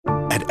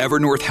At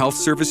Evernorth Health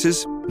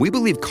Services, we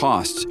believe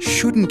costs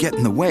shouldn't get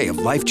in the way of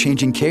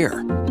life-changing care,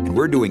 and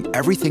we're doing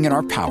everything in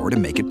our power to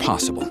make it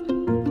possible.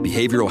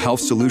 Behavioral health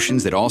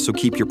solutions that also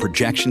keep your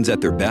projections at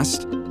their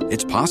best?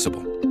 It's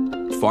possible.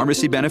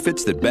 Pharmacy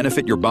benefits that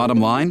benefit your bottom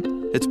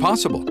line? It's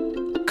possible.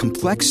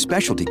 Complex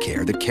specialty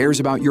care that cares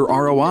about your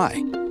ROI?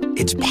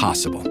 It's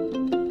possible.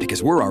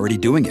 Because we're already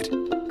doing it.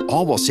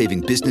 All while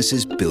saving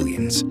businesses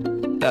billions.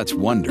 That's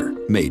Wonder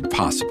made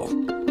possible.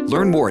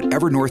 Learn more at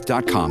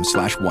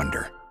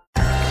evernorth.com/wonder.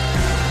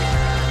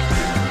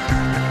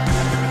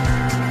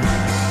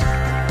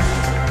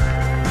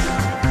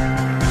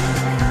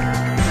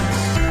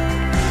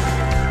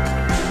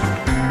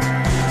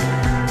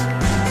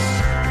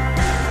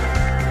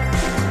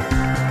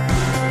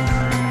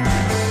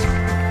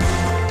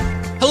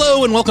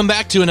 Hello and welcome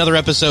back to another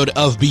episode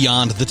of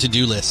Beyond the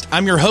To-Do List.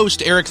 I'm your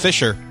host, Eric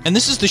Fisher, and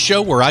this is the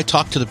show where I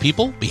talk to the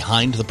people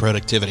behind the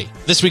productivity.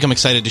 This week I'm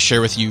excited to share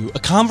with you a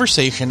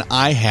conversation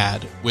I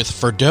had with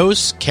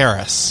Firdaus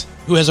Kharas,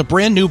 who has a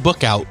brand new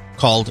book out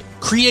called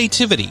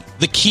Creativity,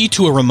 The Key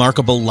to a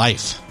Remarkable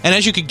Life. And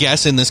as you could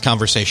guess, in this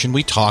conversation,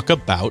 we talk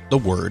about the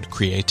word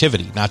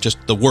creativity, not just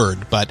the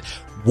word, but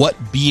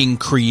what being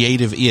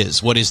creative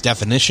is, what his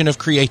definition of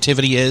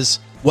creativity is,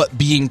 what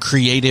being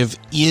creative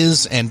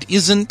is and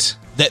isn't,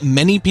 that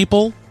many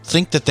people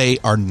think that they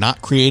are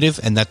not creative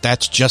and that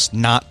that's just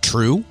not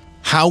true,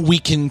 how we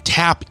can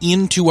tap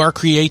into our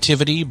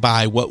creativity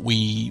by what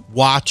we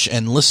watch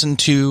and listen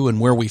to and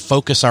where we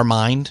focus our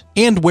mind,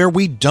 and where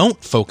we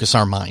don't focus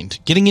our mind,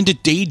 getting into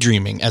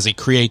daydreaming as a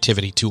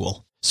creativity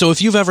tool. So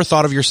if you've ever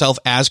thought of yourself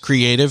as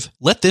creative,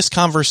 let this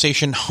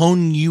conversation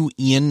hone you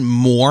in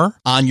more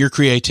on your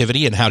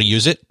creativity and how to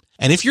use it.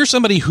 And if you're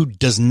somebody who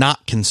does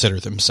not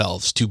consider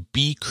themselves to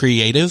be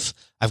creative,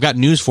 I've got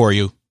news for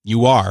you.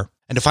 You are.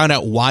 And to find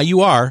out why you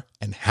are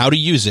and how to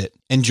use it,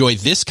 enjoy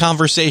this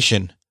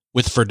conversation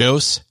with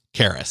Firdaus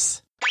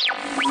Kharas.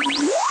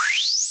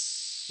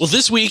 Well,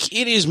 this week,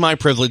 it is my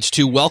privilege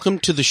to welcome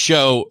to the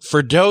show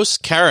Firdaus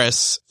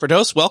Kharas.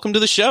 Firdaus, welcome to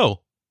the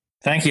show.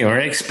 Thank you,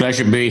 Eric. It's a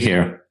pleasure to be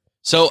here.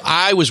 So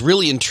I was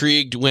really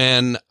intrigued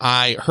when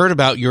I heard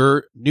about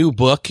your new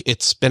book.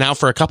 It's been out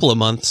for a couple of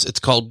months. It's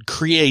called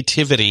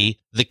Creativity,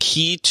 The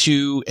Key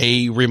to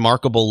a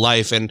Remarkable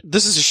Life. And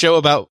this is a show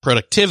about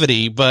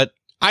productivity, but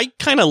I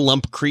kind of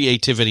lump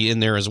creativity in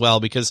there as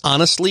well, because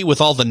honestly, with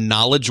all the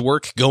knowledge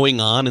work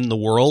going on in the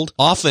world,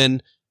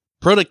 often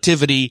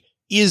productivity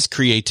is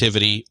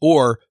creativity,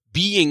 or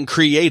being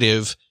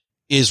creative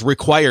is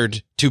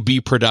required to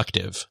be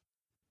productive.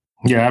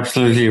 You're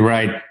absolutely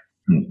right.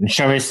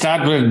 Shall we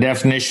start with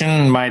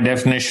definition? My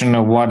definition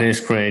of what is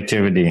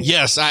creativity?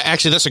 Yes,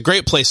 actually, that's a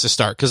great place to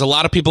start, because a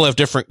lot of people have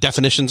different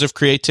definitions of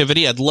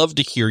creativity. I'd love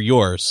to hear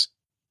yours.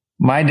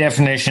 My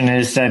definition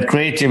is that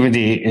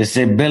creativity is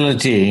the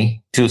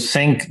ability to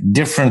think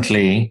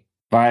differently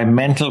by a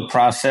mental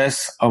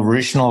process of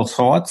original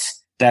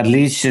thoughts that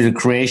leads to the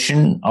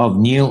creation of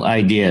new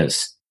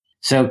ideas.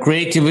 So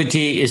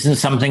creativity isn't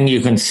something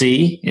you can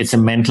see. It's a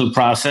mental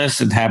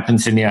process. It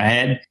happens in your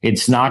head.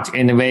 It's not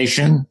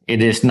innovation.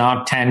 It is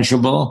not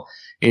tangible.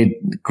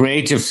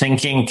 Creative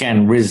thinking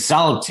can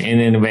result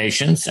in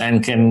innovations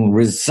and can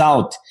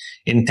result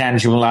in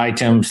tangible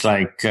items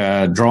like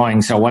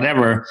drawings or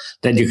whatever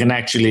that you can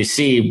actually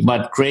see.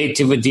 But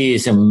creativity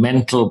is a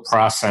mental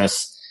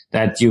process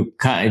that you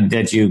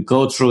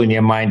go through in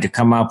your mind to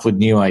come up with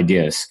new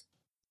ideas.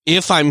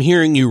 If I'm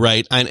hearing you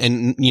right,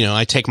 and you know,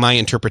 I take my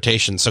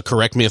interpretation, so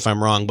correct me if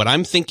I'm wrong, but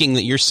I'm thinking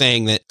that you're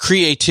saying that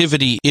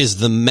creativity is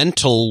the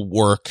mental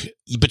work,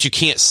 but you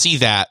can't see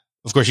that.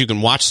 Of course, you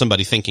can watch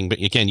somebody thinking, but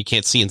again, you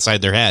can't see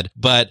inside their head.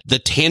 But the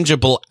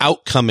tangible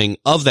outcoming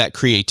of that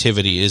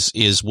creativity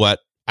is what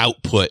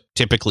output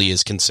typically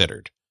is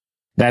considered.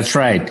 That's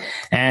right.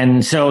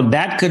 And so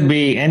that could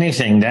be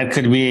anything. That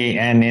could be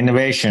an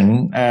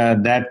innovation.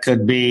 That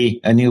could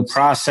be a new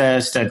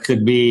process. That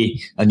could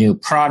be a new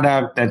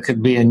product. That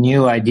could be a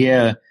new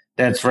idea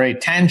that's very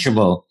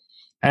tangible.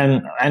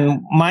 And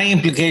my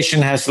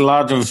implication has a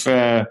lot of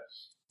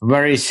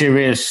very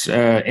serious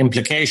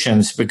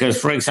implications because,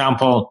 for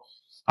example,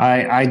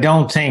 I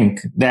don't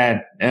think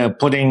that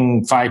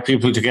putting 5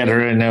 people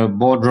together in a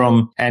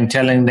boardroom and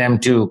telling them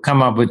to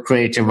come up with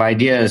creative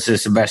ideas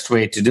is the best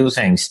way to do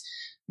things,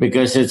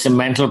 because it's a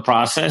mental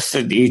process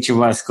that each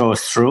of us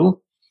goes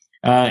through.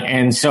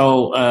 And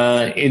so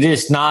it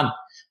is not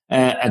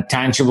a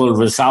tangible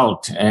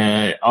result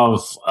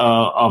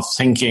of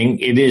thinking.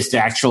 It is the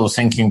actual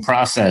thinking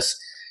process.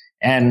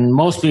 And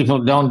most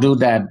people don't do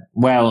that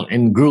well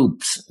in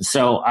groups.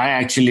 So I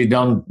actually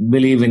don't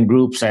believe in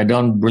groups. I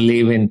don't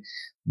believe in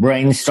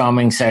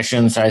brainstorming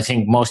sessions. I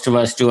think most of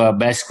us do our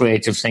best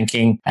creative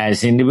thinking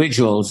as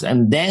individuals.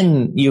 And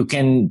then you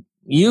can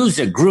use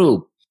a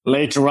group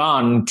later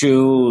on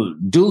to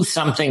do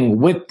something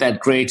with that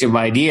creative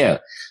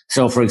idea.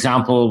 So, for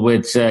example,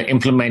 with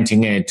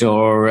implementing it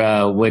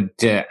or with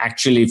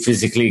actually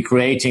physically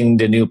creating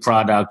the new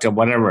product or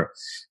whatever,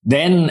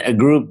 then a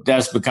group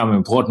does become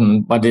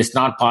important, but it's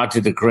not part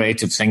of the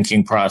creative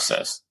thinking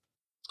process.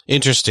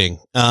 Interesting.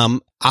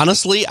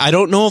 Honestly, I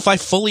don't know if I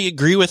fully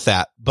agree with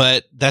that,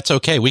 but that's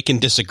okay. We can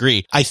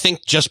disagree. I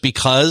think just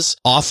because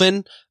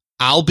often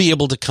I'll be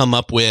able to come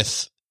up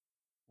with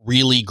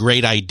really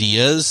great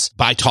ideas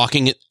by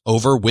talking it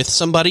over with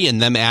somebody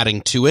and them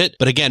adding to it.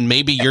 But again,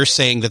 maybe you're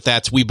saying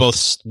that we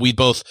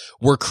both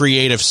were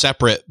creative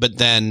separate, but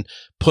then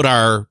put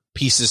our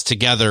pieces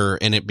together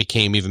and it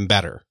became even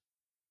better.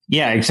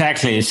 Yeah,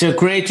 exactly. So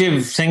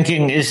creative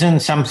thinking is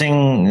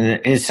something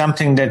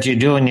that you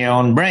do in your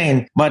own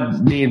brain,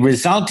 but the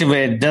result of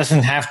it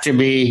doesn't have to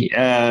be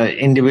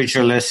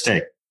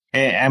individualistic.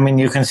 I mean,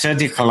 you can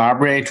certainly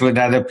collaborate with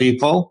other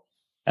people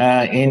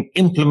in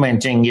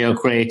implementing your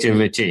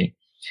creativity.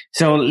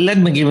 So let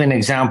me give you an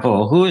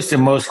example. Who is the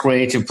most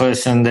creative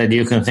person that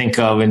you can think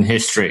of in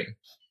history?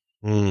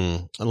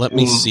 Let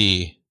me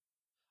see.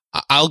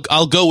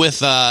 I'll go with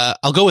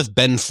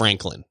Ben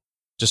Franklin.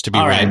 Just to be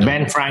random.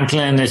 Ben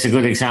Franklin is a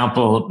good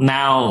example.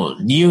 Now,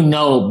 you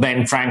know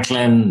Ben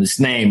Franklin's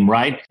name,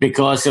 right?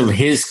 Because of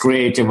his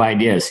creative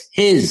ideas,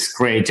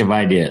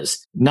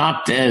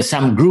 not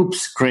some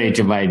group's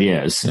creative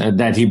ideas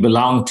that he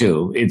belonged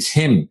to. It's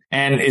him.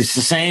 And it's the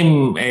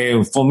same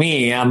for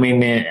me. I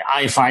mean,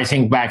 if I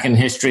think back in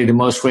history, the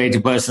most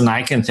creative person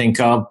I can think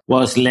of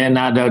was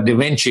Leonardo da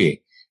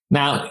Vinci.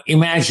 Now,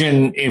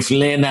 imagine if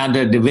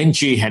Leonardo da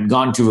Vinci had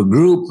gone to a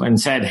group and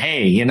said,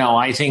 hey,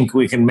 I think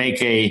we can make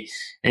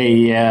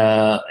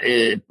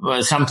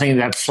something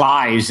that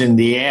flies in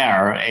the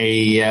air,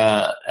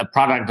 a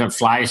product that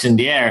flies in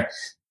the air.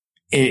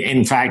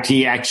 In fact,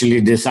 he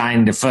actually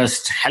designed the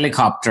first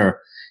helicopter.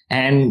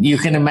 And you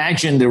can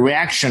imagine the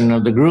reaction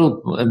of the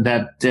group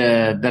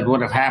that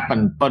would have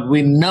happened. But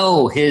we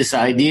know his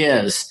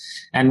ideas.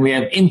 And we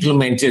have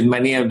implemented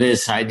many of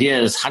these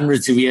ideas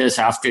hundreds of years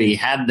after he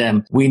had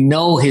them. We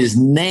know his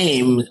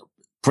name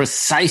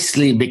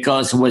precisely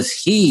because it was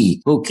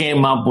he who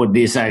came up with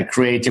these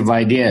creative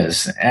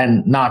ideas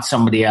and not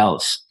somebody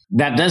else.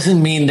 That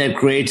doesn't mean that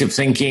creative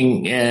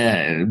thinking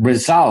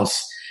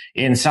results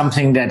in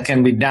something that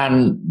can be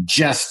done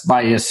just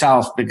by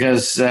yourself,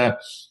 because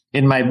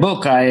in my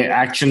book, I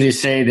actually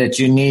say that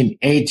you need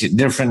 8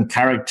 different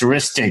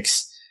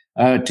characteristics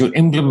to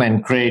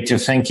implement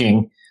creative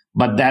thinking.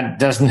 But that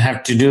doesn't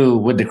have to do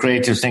with the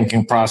creative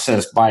thinking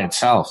process by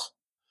itself.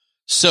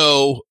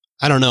 So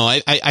I don't know.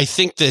 I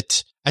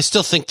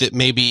still think that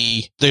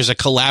maybe there's a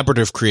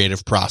collaborative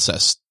creative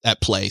process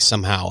at play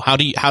somehow. How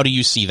do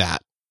you see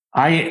that?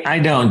 I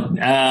don't.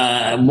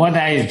 What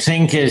I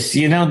think is,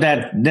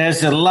 that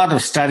there's a lot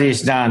of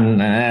studies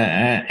done,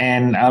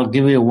 and I'll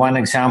give you one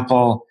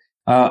example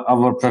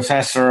of a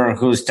professor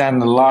who's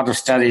done a lot of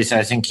studies.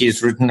 I think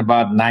he's written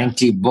about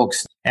 90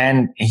 books.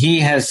 And he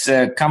has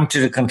come to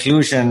the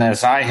conclusion,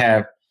 as I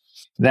have,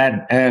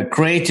 that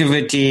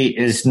creativity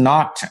is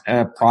not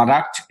a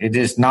product. It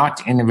is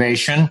not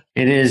innovation.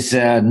 It is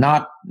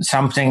not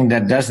something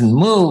that doesn't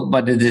move,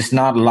 but it is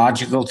not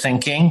logical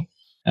thinking.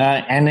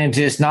 And it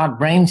is not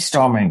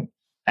brainstorming.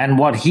 And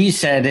what he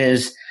said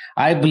is,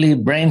 I believe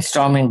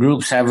brainstorming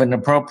groups have an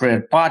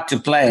appropriate part to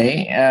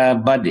play,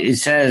 but it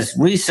says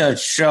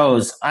research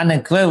shows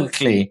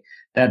unequivocally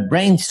that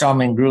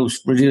brainstorming groups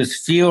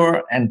produce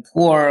fewer and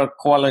poorer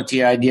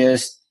quality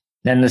ideas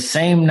than the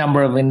same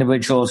number of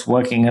individuals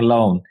working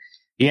alone.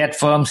 Yet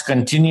firms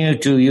continue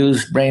to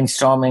use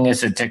brainstorming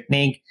as a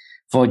technique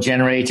for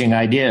generating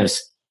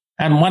ideas.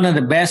 And one of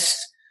the best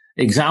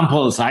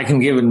examples I can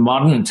give in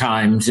modern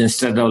times,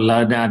 instead of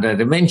Leonardo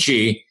da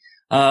Vinci,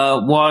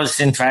 was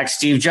in fact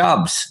Steve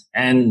Jobs.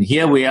 And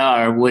here we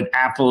are with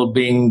Apple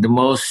being the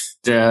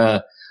most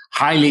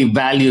highly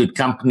valued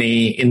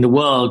company in the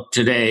world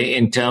today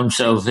in terms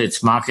of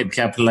its market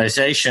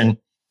capitalization.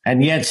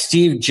 And yet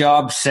Steve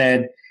Jobs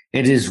said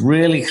it is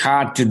really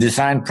hard to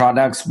design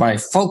products by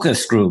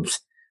focus groups.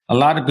 A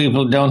lot of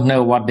people don't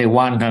know what they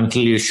want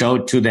until you show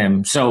it to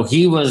them. So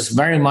he was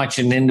very much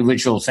an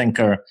individual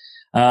thinker.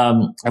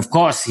 Of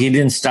course, he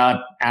didn't start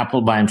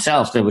Apple by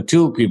himself. There were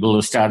 2 people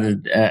who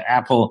started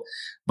Apple.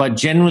 But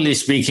generally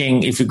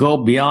speaking, if you go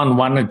beyond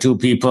 1 or 2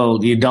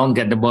 people, you don't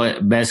get the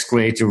best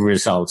creative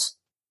results.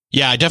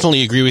 Yeah, I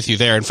definitely agree with you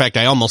there. In fact,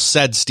 I almost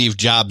said Steve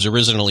Jobs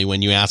originally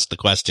when you asked the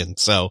question.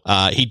 So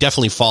he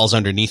definitely falls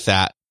underneath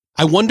that.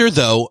 I wonder,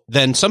 though,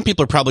 then some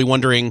people are probably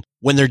wondering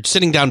when they're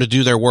sitting down to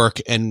do their work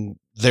and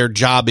their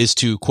job is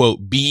to,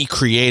 quote, be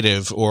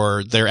creative,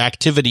 or their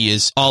activity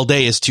is all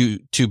day is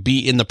to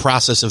be in the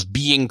process of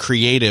being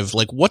creative.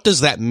 Like, what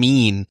does that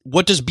mean?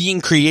 What does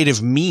being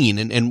creative mean?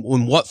 And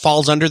what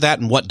falls under that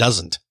and what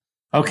doesn't?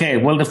 Okay,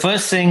 well, the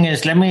first thing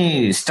is, let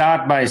me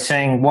start by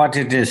saying what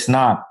it is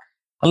not.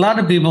 A lot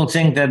of people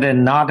think that they're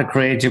not a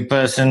creative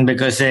person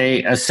because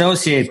they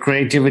associate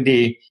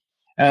creativity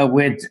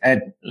with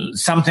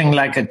something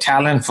like a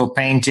talent for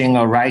painting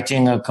or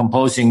writing or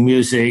composing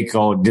music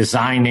or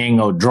designing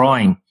or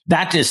drawing.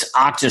 That is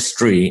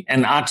artistry,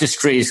 and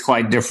artistry is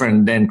quite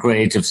different than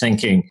creative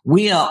thinking.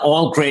 We are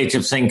all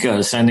creative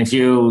thinkers, and if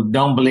you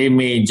don't believe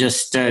me,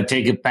 just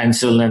take a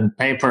pencil and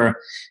paper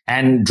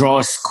and draw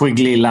a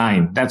squiggly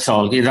line. That's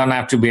all. You don't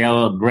have to be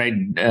a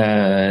great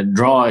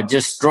drawer.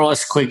 Just draw a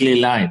squiggly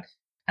line.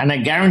 And I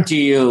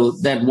guarantee you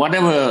that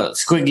whatever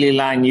squiggly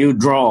line you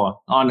draw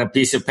on a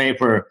piece of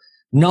paper,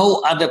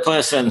 no other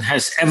person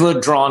has ever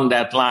drawn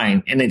that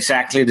line in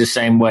exactly the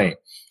same way.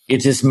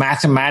 It is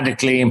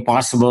mathematically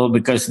impossible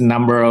because the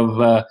number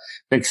of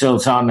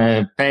pixels on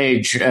a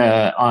page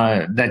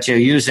that you're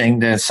using,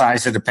 the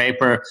size of the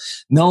paper,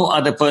 no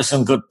other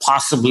person could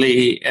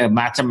possibly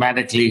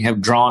mathematically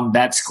have drawn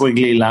that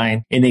squiggly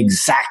line in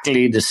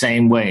exactly the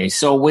same way.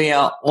 So we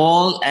are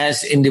all,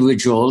 as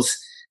individuals,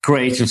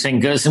 creative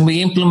thinkers, and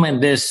we implement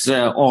this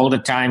all the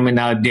time in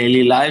our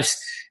daily lives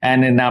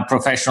and in our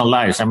professional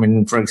lives. I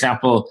mean, for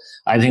example,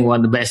 I think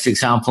one of the best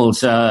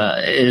examples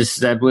is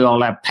that we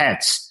all have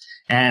pets.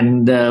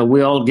 And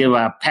we all give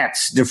our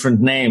pets different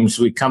names.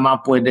 We come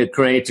up with a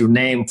creative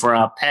name for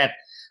our pet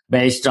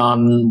based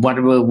on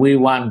whatever we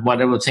want,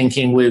 whatever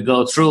thinking we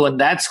go through. And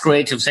that's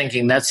creative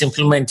thinking. That's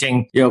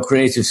implementing your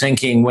creative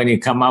thinking when you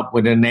come up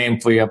with a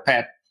name for your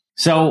pet.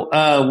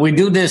 So we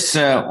do this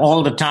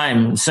all the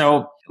time.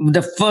 So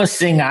the first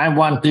thing I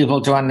want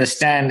people to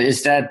understand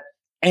is that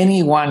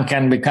anyone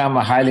can become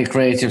a highly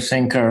creative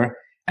thinker,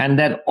 and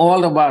that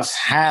all of us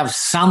have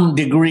some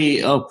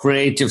degree of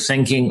creative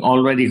thinking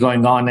already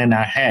going on in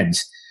our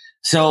heads.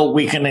 So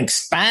we can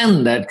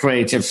expand that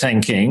creative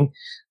thinking.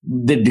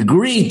 The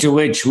degree to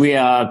which we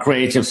are a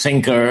creative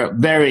thinker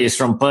varies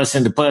from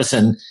person to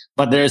person,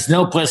 but there is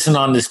no person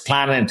on this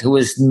planet who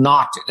is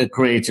not a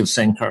creative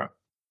thinker.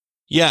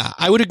 Yeah,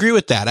 I would agree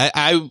with that.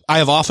 I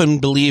have often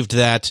believed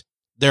that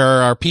there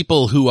are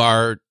people who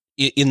are,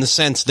 in the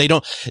sense they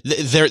don't,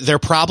 their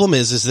problem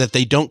is that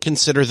they don't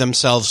consider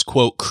themselves,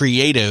 quote,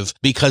 creative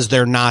because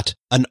they're not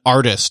an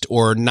artist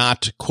or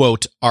not,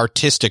 quote,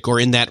 artistic or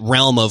in that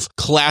realm of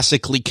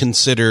classically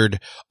considered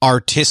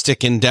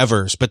artistic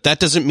endeavors. But that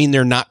doesn't mean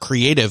they're not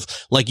creative.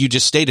 Like you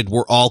just stated,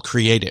 we're all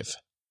creative.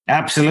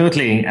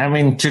 Absolutely. I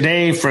mean,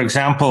 today, for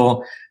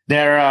example,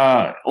 there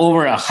are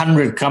over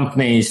 100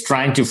 companies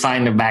trying to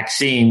find a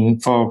vaccine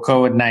for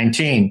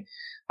COVID-19.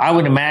 I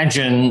would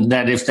imagine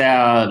that if there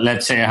are,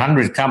 let's say,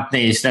 100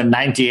 companies, then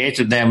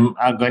 98 of them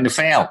are going to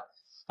fail.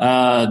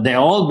 They're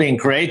all being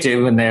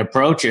creative in their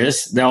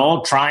approaches. They're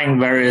all trying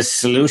various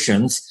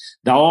solutions.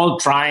 They're all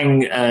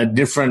trying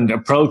different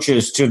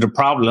approaches to the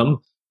problem.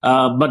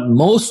 But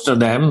most of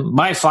them,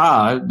 by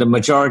far, the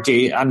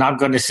majority are not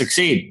going to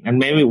succeed. And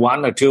maybe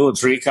one or two or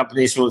three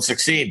companies will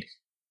succeed.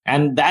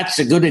 And that's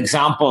a good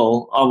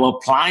example of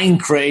applying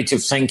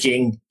creative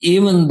thinking,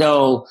 even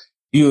though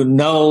you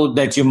know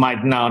that you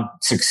might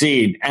not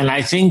succeed. And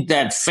I think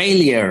that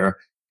failure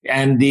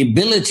and the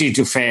ability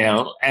to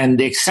fail and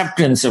the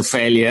acceptance of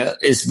failure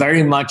is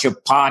very much a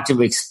part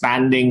of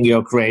expanding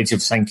your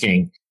creative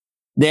thinking.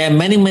 There are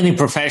many, many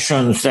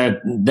professions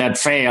that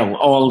fail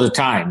all the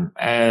time.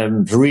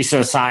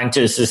 Research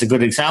scientist is a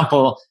good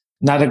example.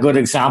 Another good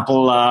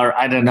example are,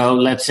 I don't know,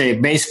 let's say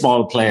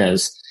baseball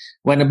players.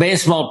 When a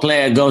baseball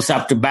player goes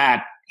up to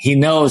bat, he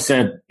knows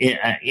that,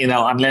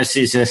 unless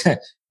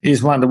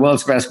he's one of the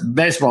world's best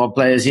baseball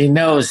players, he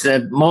knows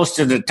that most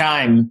of the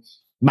time,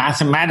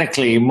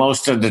 mathematically,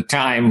 most of the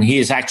time, he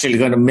is actually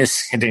going to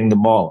miss hitting the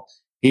ball.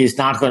 He is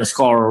not going to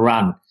score a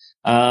run.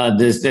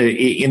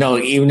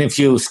 Even if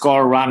you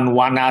score a run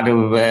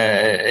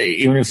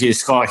even if you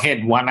score a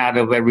hit 1 out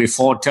of every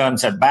 4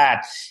 turns at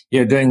bat,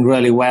 you're doing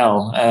really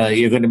well.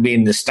 You're going to be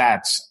in the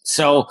stats.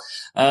 So,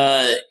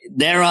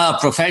 there are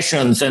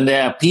professions and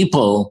there are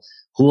people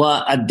who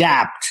are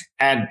adept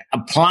at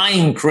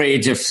applying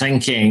creative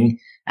thinking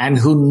and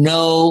who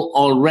know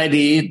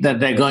already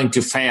that they're going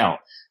to fail.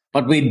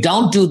 But we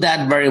don't do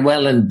that very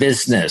well in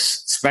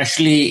business,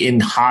 especially in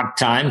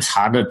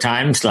harder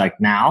times like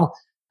now.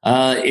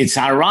 It's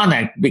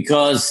ironic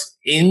because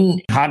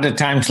in harder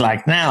times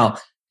like now,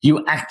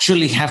 you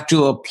actually have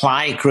to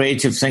apply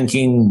creative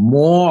thinking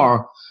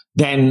more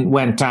than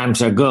when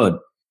times are good.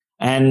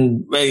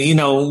 And,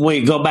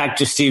 we go back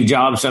to Steve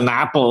Jobs and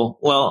Apple.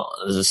 Well,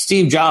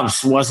 Steve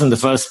Jobs wasn't the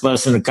first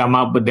person to come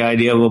up with the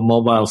idea of a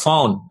mobile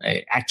phone.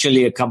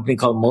 Actually, a company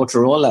called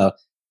Motorola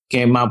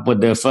came up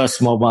with their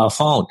first mobile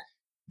phone.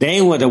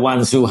 They were the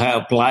ones who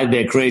have applied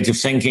their creative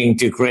thinking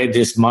to create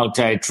this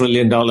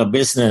multi-trillion-dollar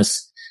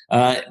business.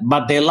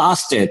 But they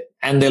lost it.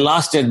 And they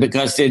lost it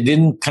because they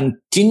didn't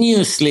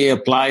continuously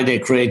apply their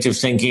creative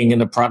thinking in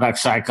the product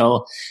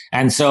cycle.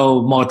 And so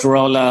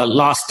Motorola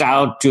lost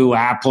out to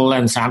Apple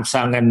and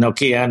Samsung and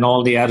Nokia and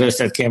all the others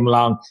that came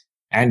along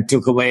and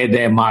took away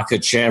their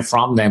market share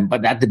from them.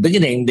 But at the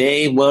beginning,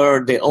 they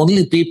were the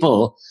only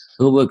people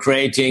who were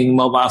creating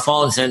mobile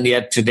phones. And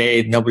yet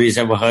today, nobody's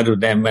ever heard of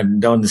them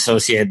and don't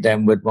associate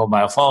them with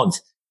mobile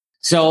phones.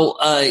 So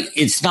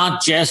it's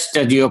not just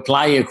that you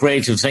apply your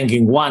creative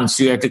thinking once.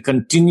 You have to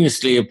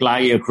continuously apply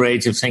your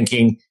creative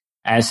thinking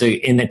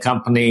in a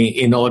company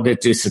in order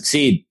to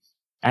succeed.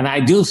 And I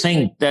do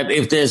think that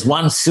if there's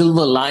one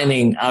silver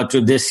lining out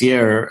of this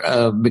year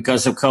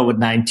because of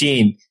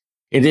COVID-19,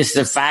 it is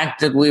the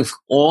fact that we've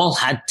all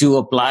had to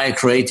apply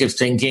creative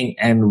thinking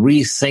and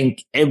rethink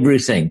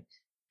everything.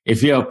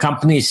 If you're a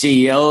company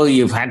CEO,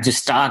 you've had to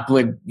start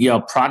with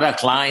your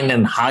product line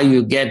and how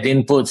you get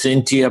inputs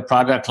into your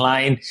product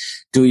line,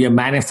 to your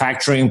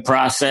manufacturing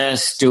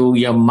process, to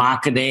your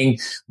marketing,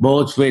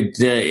 both with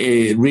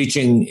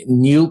reaching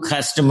new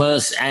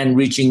customers and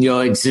reaching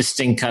your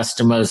existing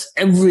customers.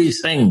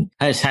 Everything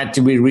has had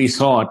to be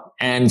rethought.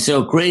 And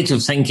so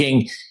creative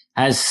thinking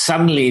has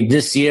suddenly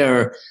this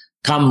year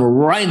come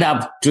right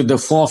up to the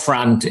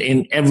forefront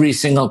in every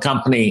single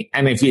company.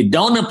 And if you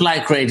don't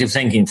apply creative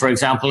thinking, for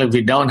example, if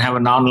you don't have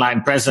an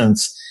online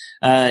presence,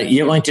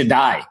 you're going to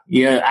die.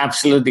 You're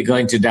absolutely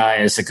going to die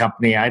as a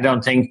company. I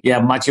don't think you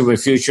have much of a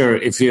future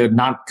if you're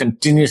not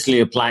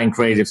continuously applying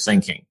creative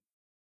thinking.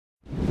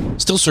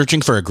 Still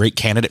searching for a great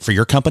candidate for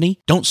your company?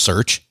 Don't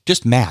search,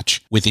 just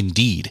match with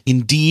Indeed.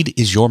 Indeed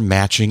is your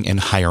matching and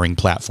hiring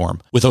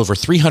platform with over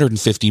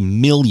 350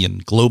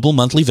 million global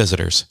monthly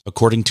visitors,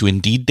 according to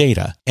Indeed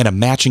data, and a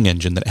matching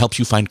engine that helps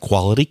you find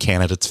quality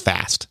candidates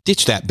fast.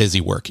 Ditch that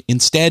busy work.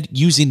 Instead,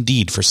 use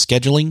Indeed for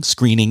scheduling,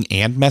 screening,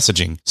 and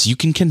messaging so you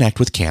can connect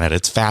with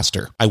candidates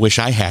faster. I wish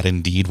I had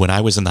Indeed when I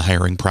was in the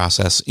hiring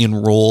process in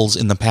roles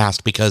in the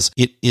past, because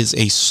it is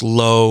a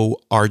slow,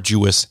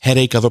 arduous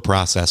headache of a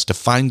process to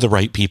find the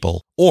right people.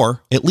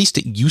 Or, at least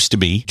it used to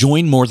be.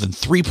 Join more than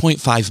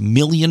 3.5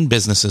 million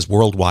businesses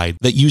worldwide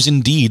that use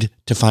Indeed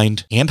to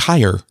find and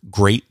hire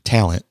great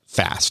talent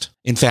fast.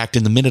 In fact,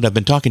 in the minute I've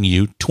been talking to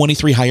you,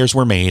 23 hires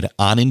were made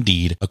on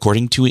Indeed,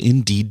 according to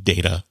Indeed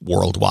data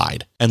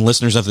worldwide. And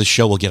listeners of this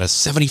show will get a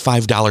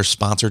 $75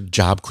 sponsored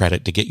job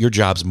credit to get your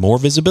jobs more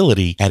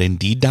visibility at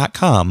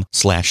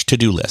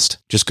Indeed.com/to-do list.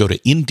 Just go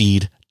to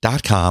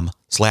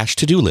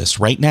Indeed.com/to-do list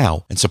right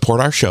now and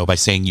support our show by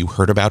saying you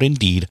heard about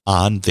Indeed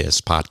on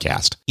this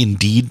podcast.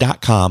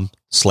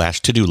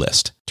 Indeed.com/to-do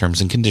list.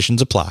 Terms and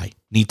conditions apply.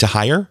 Need to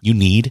hire? You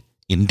need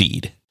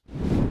Indeed.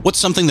 What's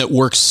something that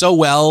works so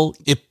well,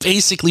 it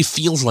basically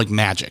feels like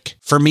magic?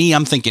 For me,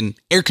 I'm thinking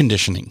air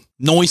conditioning,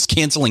 noise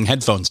canceling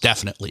headphones,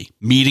 definitely.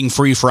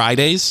 Meeting-free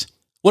Fridays?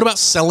 What about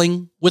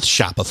selling with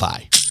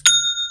Shopify?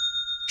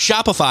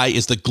 Shopify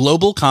is the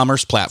global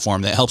commerce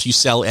platform that helps you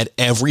sell at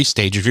every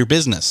stage of your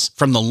business.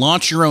 From the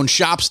launch your own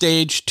shop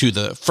stage to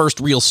the first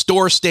real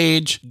store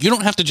stage, you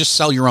don't have to just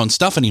sell your own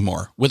stuff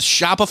anymore. With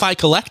Shopify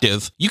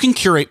Collective, you can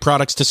curate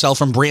products to sell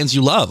from brands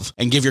you love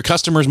and give your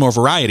customers more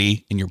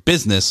variety and your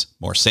business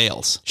more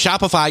sales.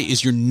 Shopify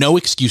is your no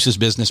excuses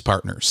business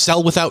partner.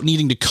 Sell without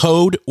needing to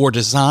code or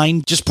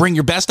design. Just bring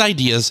your best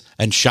ideas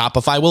and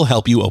Shopify will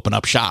help you open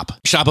up shop.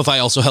 Shopify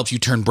also helps you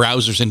turn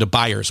browsers into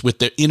buyers with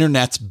the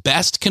internet's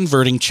best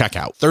converting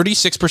checkout,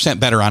 36%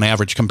 better on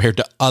average compared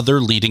to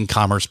other leading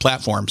commerce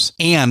platforms,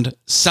 and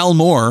sell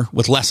more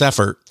with less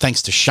effort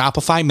thanks to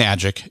Shopify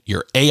Magic,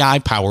 your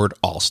AI-powered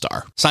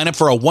all-star. Sign up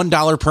for a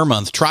 $1 per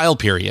month trial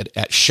period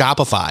at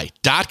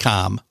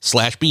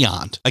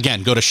shopify.com/beyond.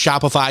 Again, go to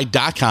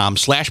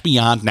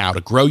shopify.com/beyond now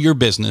to grow your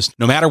business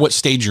no matter what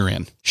stage you're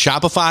in.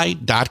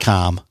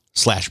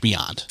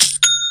 Shopify.com/beyond.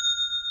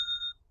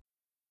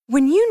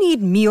 When you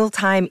need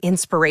mealtime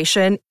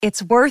inspiration,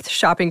 it's worth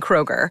shopping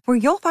Kroger, where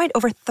you'll find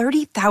over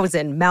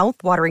 30,000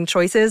 mouth-watering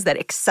choices that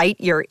excite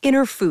your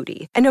inner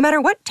foodie. And no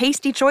matter what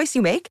tasty choice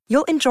you make,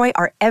 you'll enjoy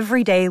our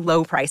everyday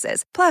low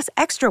prices, plus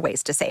extra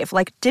ways to save,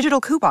 like digital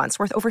coupons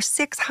worth over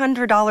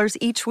 $600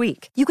 each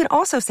week. You can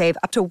also save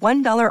up to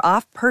 $1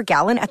 off per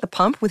gallon at the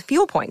pump with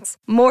fuel points.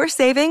 More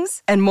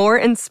savings and more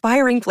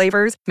inspiring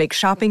flavors make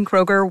shopping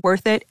Kroger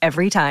worth it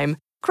every time.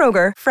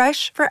 Kroger,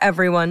 fresh for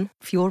everyone.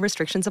 Fuel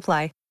restrictions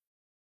apply.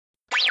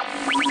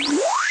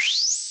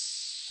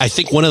 I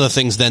think one of the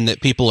things then that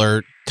people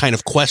are kind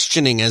of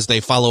questioning as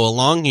they follow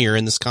along here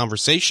in this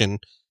conversation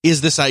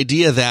is this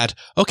idea that,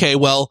 okay,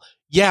 well,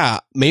 yeah,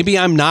 maybe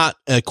I'm not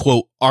a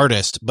quote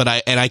artist, but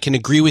I can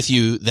agree with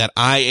you that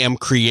I am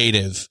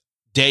creative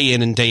day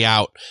in and day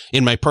out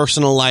in my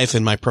personal life,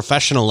 in my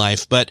professional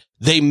life, but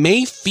they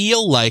may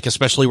feel like,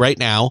 especially right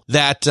now,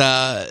 that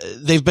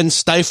they've been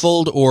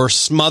stifled or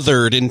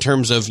smothered in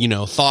terms of,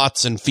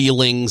 thoughts and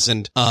feelings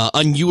and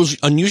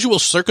unusual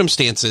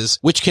circumstances,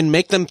 which can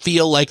make them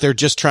feel like they're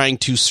just trying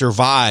to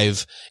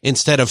survive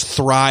instead of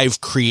thrive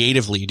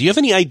creatively. Do you have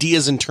any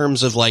ideas in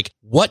terms of like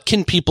what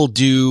can people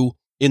do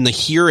in the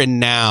here and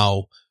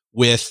now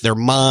with their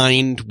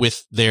mind,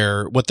 with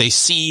their what they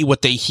see,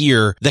 what they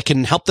hear, that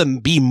can help them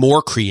be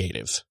more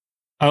creative?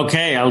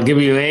 Okay, I'll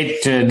give you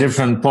 8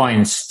 different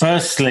points.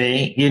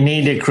 Firstly, you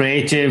need a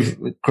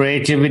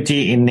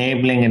creativity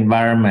enabling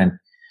environment.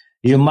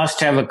 You must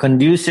have a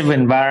conducive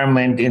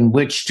environment in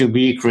which to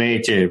be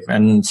creative.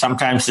 And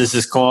sometimes this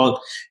is called,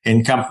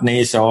 in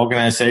companies or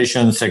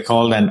organizations, they're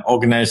called an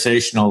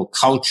organizational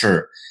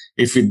culture.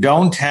 If you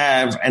don't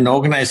have an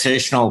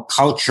organizational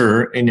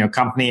culture in your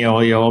company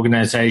or your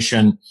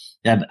organization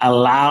that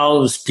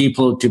allows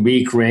people to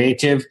be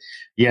creative,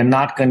 you're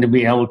not going to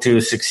be able to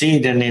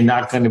succeed and you're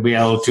not going to be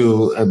able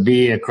to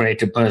be a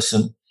creative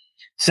person.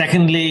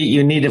 Secondly,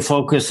 you need to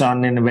focus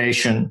on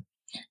innovation.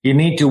 You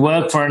need to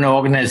work for an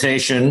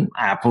organization.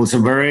 Apple's a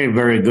very,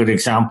 very good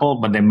example,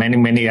 but there are many,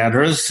 many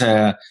others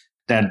that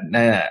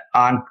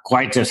aren't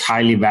quite as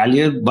highly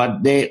valued,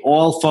 but they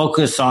all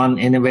focus on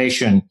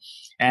innovation.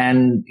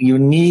 And you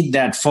need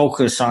that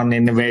focus on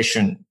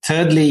innovation.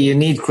 Thirdly, you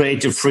need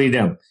creative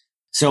freedom.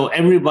 So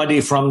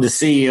everybody from the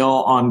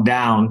CEO on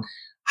down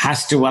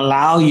has to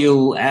allow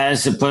you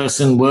as a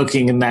person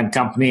working in that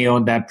company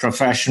or that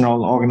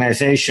professional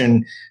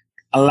organization,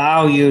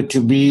 allow you to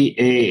be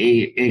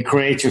a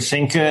creative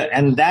thinker.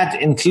 And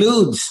that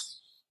includes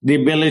the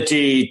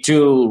ability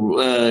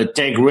to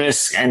take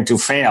risks and to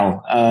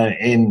fail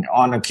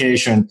on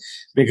occasion,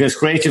 because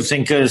creative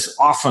thinkers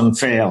often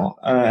fail,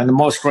 and the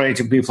most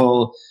creative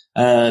people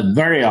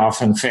very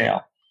often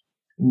fail.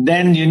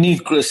 Then you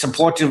need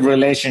supportive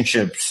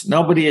relationships.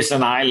 Nobody is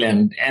an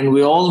island, and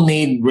we all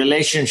need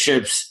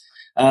relationships,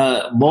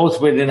 both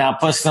within our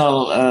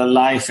personal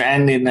life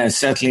and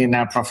certainly in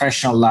our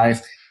professional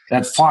life,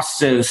 that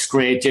fosters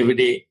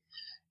creativity.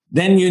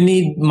 Then you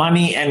need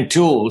money and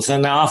tools.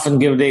 And I often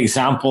give the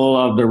example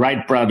of the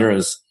Wright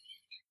brothers.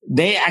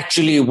 They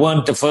actually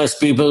weren't the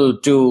first people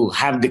to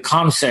have the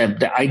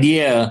concept, the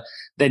idea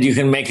that you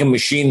can make a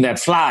machine that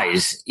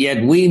flies.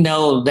 Yet we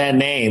know their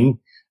name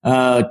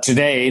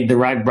today, the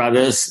Wright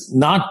brothers,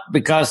 not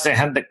because they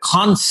had the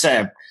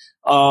concept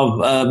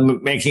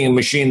of making a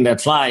machine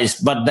that flies,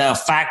 but the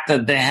fact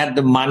that they had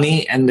the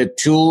money and the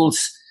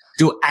tools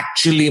to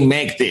actually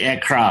make the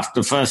aircraft,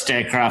 the first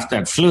aircraft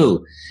that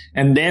flew.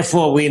 And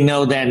therefore we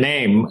know their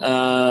name.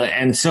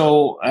 And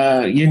so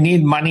you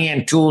need money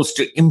and tools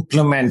to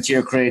implement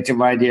your creative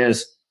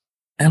ideas.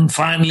 And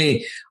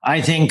finally,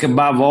 I think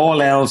above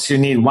all else, you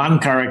need one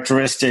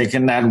characteristic,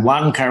 and that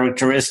one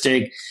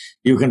characteristic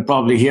you can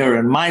probably hear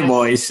in my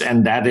voice,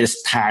 and that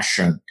is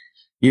passion.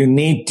 You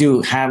need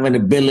to have an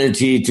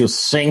ability to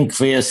think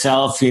for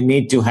yourself. You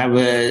need to have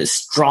a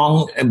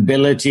strong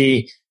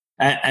ability,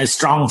 a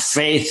strong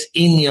faith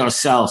in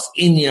yourself,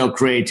 in your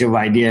creative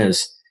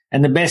ideas.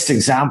 And the best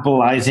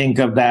example, I think,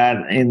 of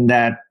that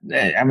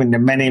there are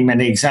many,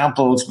 many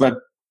examples, but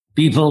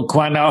people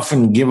quite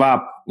often give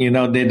up.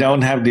 They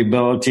don't have the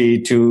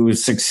ability to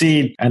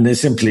succeed, and they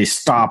simply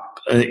stop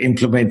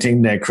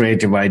implementing their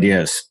creative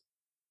ideas.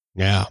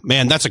 Yeah,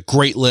 man, that's a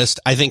great list.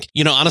 I think,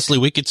 honestly,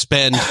 we could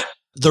spend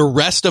the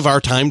rest of our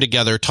time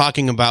together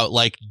talking about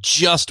like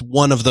just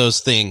one of those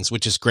things,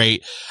 which is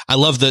great. I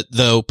love that,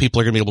 though, people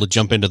are going to be able to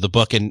jump into the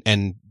book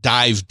and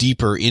dive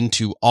deeper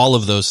into all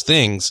of those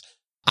things.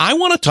 I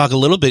want to talk a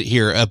little bit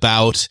here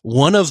about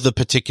one of the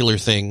particular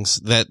things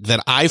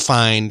that I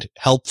find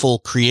helpful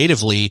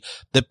creatively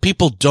that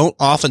people don't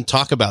often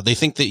talk about. They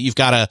think that you've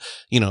got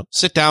to,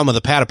 sit down with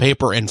a pad of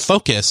paper and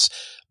focus.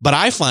 But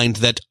I find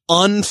that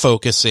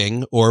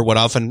unfocusing, or what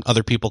often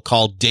other people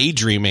call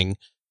daydreaming,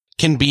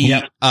 can be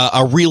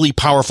a really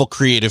powerful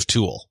creative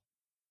tool.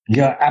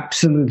 You're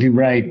absolutely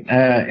right.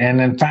 And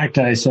in fact,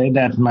 I say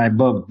that in my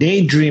book.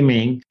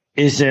 Daydreaming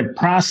is a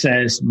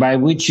process by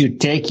which you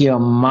take your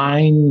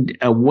mind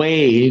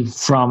away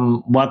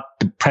from what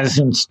the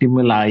present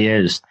stimuli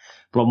is,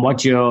 from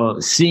what you're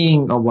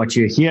seeing or what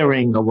you're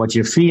hearing or what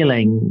you're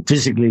feeling,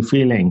 physically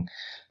feeling.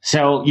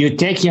 So you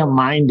take your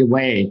mind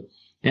away.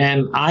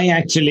 And I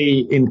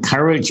actually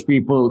encourage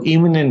people,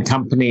 even in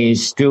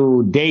companies,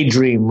 to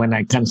daydream when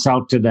I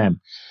consult to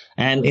them.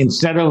 And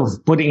instead of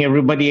putting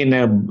everybody in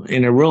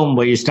a room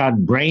where you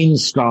start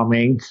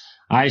brainstorming,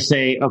 I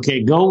say,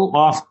 okay, go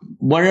off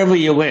wherever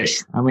you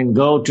wish.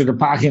 Go to the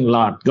parking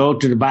lot, go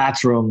to the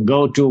bathroom,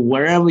 go to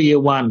wherever you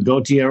want, go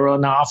to your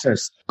own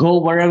office, go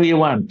wherever you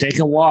want, take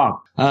a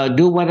walk,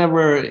 do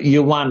whatever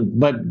you want,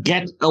 but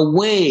get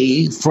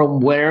away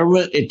from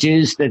wherever it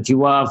is that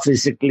you are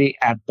physically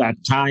at that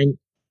time,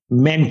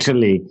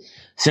 mentally.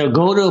 So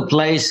go to a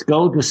place,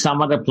 go to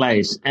some other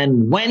place.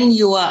 And when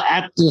you are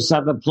at this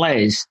other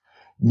place,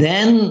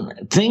 then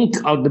think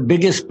of the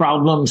biggest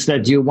problems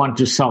that you want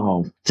to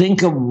solve.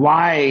 Think of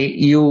why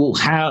you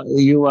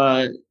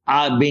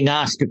are being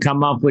asked to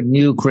come up with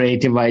new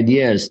creative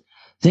ideas.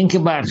 Think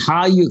about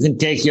how you can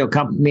take your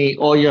company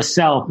or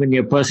yourself in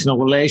your personal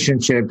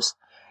relationships,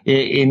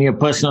 in your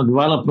personal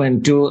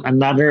development to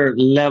another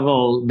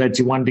level that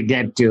you want to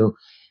get to.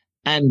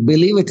 And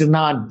believe it or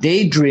not,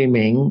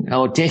 daydreaming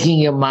or taking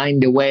your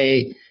mind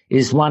away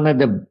is one of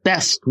the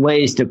best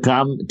ways to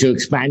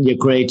expand your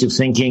creative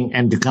thinking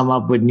and to come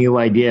up with new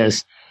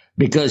ideas,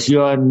 because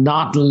you're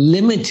not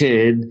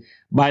limited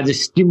by the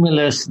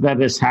stimulus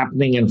that is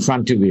happening in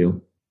front of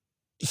you.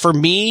 For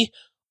me,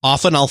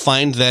 often I'll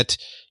find that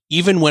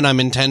even when I'm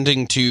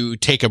intending to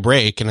take a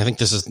break, and I think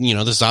this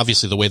is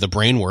obviously the way the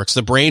brain works,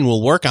 the brain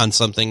will work on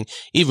something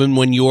even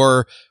when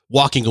you're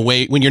walking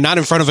away, when you're not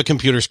in front of a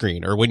computer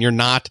screen, or when you're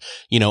not,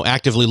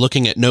 actively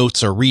looking at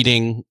notes or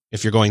reading,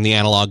 if you're going the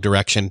analog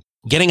direction.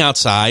 Getting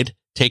outside,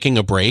 taking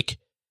a break,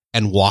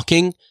 and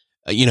walking,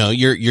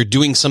 you're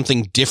doing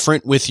something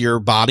different with your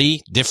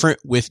body,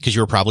 because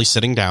you're probably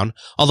sitting down,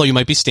 although you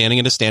might be standing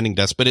at a standing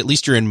desk, but at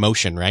least you're in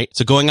motion, right?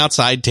 So going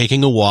outside,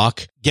 taking a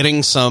walk,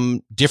 getting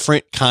some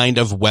different kind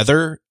of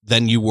weather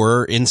than you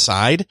were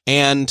inside,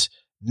 and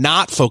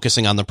not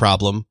focusing on the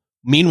problem.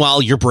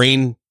 Meanwhile, your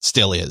brain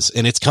still is,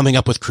 and it's coming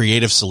up with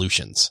creative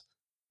solutions.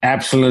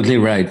 Absolutely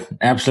right.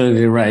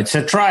 Absolutely right.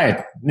 So try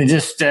it.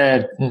 Just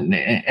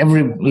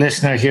every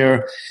listener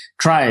here,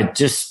 try it.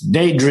 Just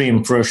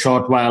daydream for a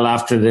short while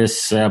after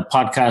this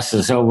podcast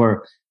is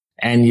over.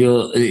 And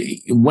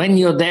when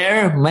you're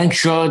there, make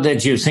sure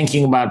that you're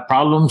thinking about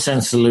problems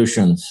and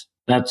solutions.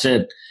 That's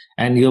it.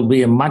 And you'll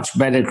be a much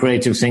better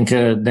creative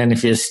thinker than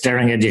if you're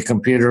staring at your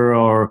computer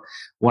or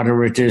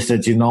whatever it is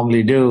that you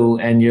normally do.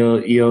 And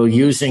you're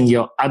using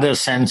your other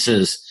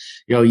senses,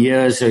 your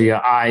ears or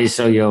your eyes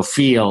or your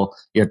feel,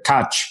 your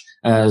touch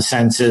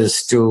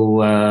senses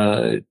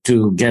to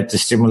get the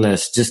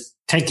stimulus. Just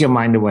take your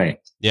mind away.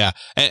 Yeah.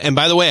 And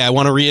by the way, I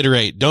want to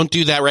reiterate, don't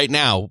do that right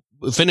now.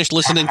 Finish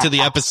listening to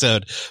the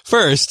episode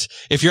first.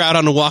 If you're out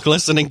on a walk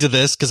listening to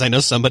this, because I know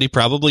somebody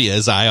probably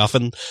is,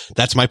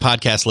 that's my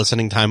podcast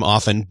listening time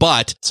often,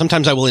 but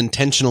sometimes I will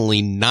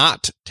intentionally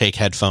not take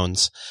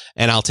headphones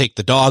and I'll take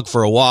the dog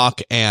for a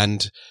walk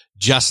and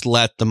just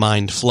let the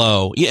mind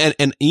flow.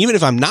 And even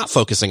if I'm not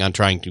focusing on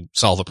trying to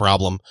solve a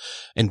problem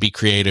and be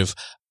creative,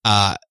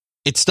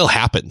 it still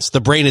happens. The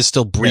brain is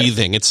still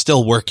breathing. Yeah. It's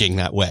still working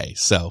that way.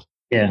 So.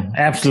 Yeah,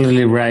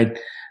 absolutely right.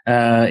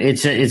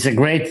 It's a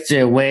great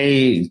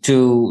way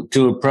to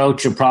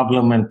approach a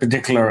problem in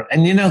particular.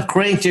 And,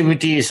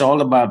 creativity is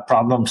all about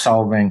problem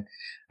solving.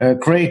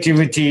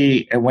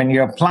 Creativity, when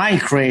you apply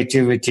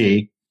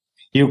creativity,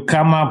 you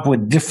come up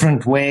with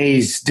different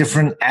ways,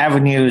 different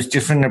avenues,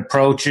 different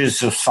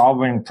approaches of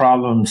solving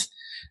problems.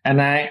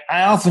 And I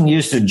often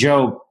use the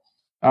joke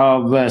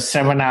of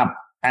 7-Up.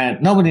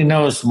 And nobody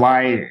knows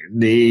why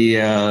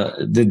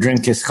the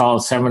drink is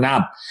called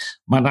 7-Up,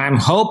 but I'm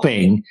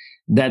hoping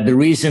that the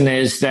reason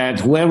is that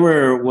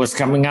whoever was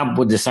coming up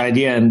with this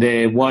idea, and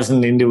there was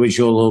an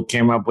individual who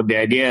came up with the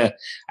idea,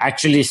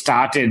 actually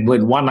started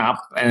with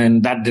 1-Up,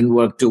 and that didn't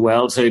work too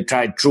well. So he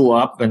tried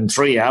 2-Up and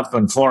 3-Up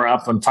and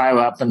 4-Up and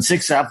 5-Up and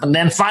 6-Up, and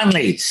then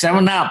finally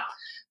 7-Up.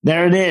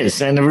 There it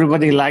is, and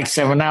everybody liked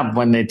 7-Up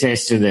when they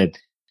tasted it.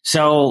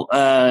 So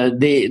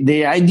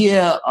the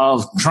idea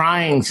of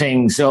trying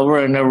things over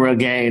and over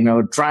again,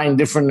 or trying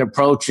different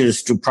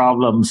approaches to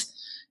problems,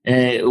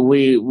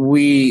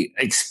 we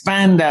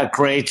expand our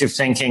creative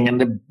thinking, and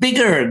the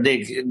bigger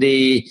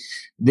the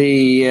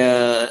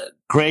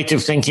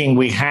creative thinking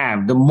we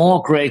have, the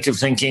more creative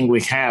thinking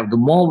we have, the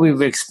more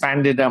we've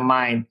expanded our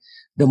mind,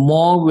 the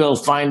more we'll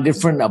find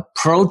different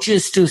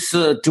approaches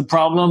to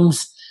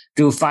problems,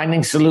 to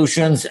finding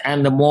solutions,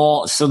 and the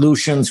more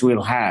solutions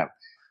we'll have.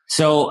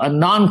 So a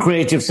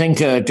non-creative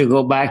thinker, to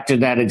go back to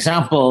that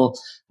example,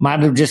 might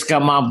have just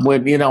come up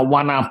with,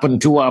 1-Up and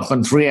 2-Up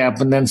and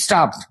 3-Up and then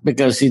stopped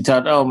because he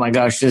thought, oh my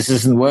gosh, this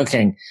isn't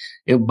working.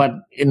 But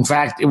in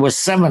fact, it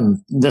was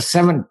the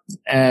seventh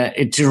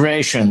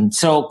iteration.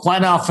 So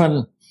quite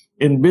often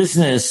in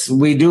business,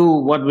 we do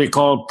what we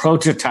call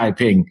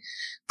prototyping.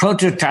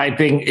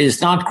 Prototyping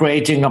is not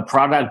creating a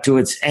product to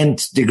its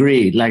nth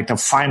degree, like the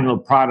final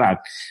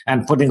product,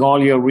 and putting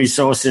all your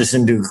resources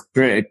into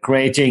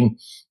creating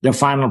the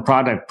final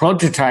product.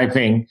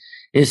 Prototyping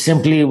is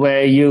simply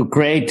where you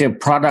create a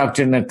product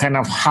in a kind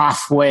of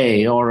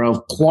halfway or a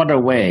quarter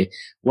way.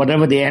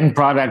 Whatever the end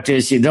product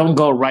is, you don't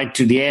go right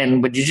to the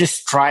end, but you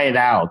just try it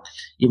out.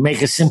 You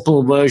make a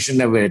simple version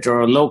of it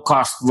or a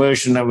low-cost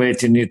version of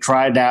it, and you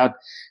try it out,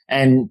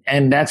 and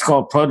that's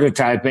called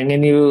prototyping.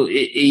 And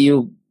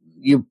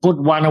you put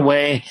one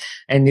away,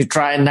 and you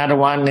try another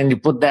one, and you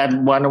put that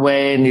one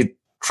away, and you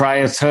try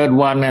a third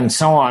one, and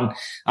so on,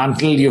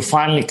 until you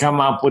finally come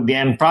up with the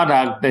end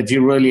product that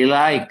you really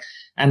like.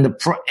 And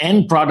the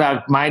end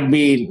product might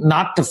be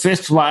not the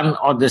fifth one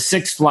or the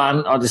sixth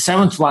one or the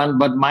seventh one,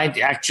 but might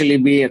actually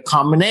be a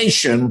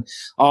combination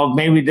of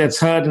maybe the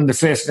third and the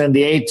fifth and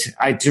the eighth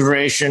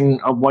iteration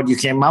of what you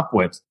came up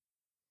with.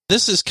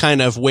 This is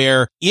kind of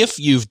where, if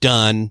you've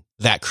done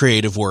that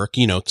creative work,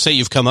 say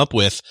you've come up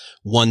with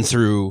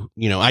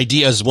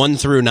ideas 1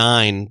 through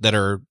 9 that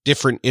are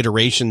different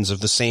iterations of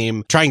the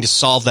same, trying to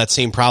solve that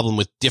same problem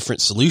with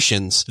different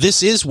solutions.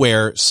 This is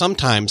where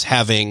sometimes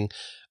having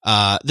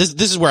this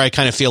is where I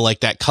kind of feel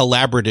like that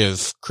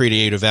collaborative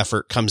creative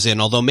effort comes in,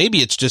 although maybe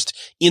it's just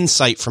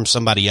insight from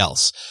somebody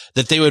else,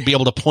 that they would be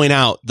able to point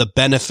out the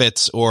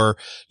benefits or,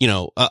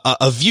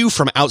 a view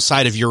from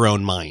outside of your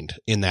own mind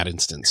in that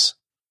instance.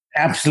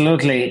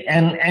 Absolutely.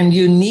 And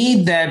you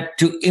need that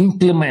to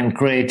implement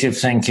creative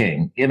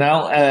thinking.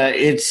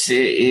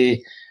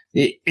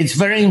 It's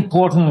very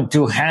important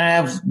to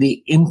have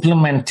the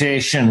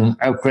implementation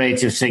of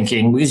creative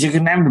thinking, because you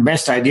can have the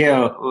best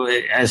idea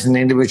as an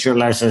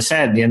individual. As I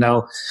said,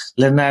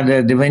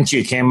 Leonardo da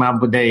Vinci came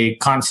up with a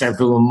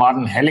concept of a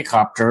modern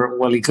helicopter.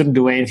 Well, he couldn't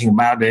do anything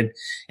about it.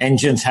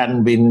 Engines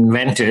hadn't been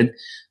invented.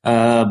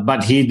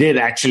 But he did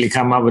actually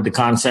come up with the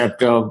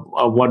concept of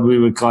what we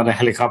would call a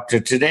helicopter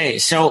today.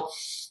 So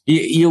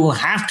you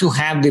have to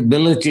have the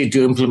ability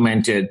to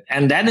implement it.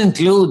 And that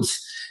includes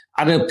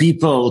other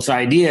people's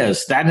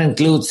ideas. That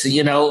includes,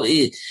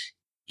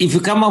 if you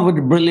come up with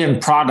a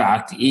brilliant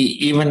product,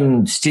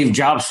 even Steve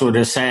Jobs would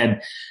have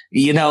said,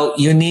 you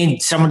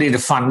need somebody to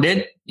fund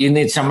it. You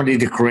need somebody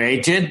to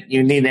create it.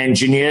 You need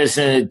engineers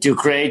to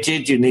create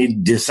it. You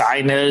need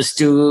designers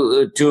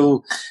to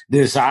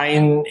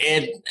design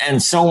it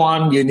and so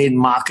on. You need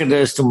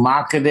marketers to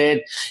market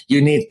it.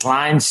 You need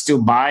clients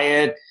to buy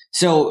it.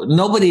 So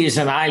nobody is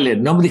an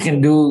island. Nobody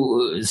can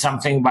do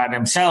something by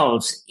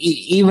themselves.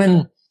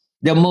 Even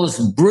the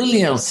most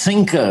brilliant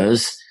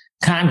thinkers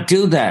can't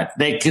do that.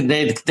 They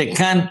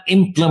can't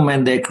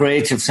implement their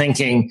creative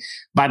thinking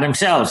by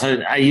themselves.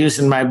 I use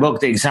in my book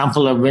the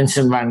example of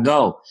Vincent van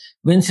Gogh.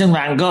 Vincent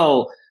van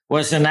Gogh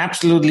was an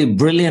absolutely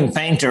brilliant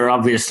painter,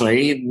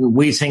 obviously.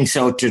 We think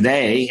so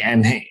today.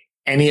 And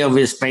any of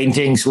his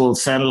paintings will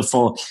sell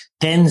for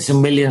tens of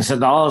millions of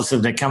dollars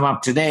if they come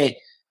up today.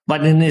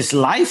 But in his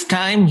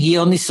lifetime, he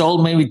only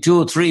sold maybe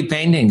 2 or 3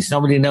 paintings.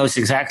 Nobody knows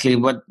exactly,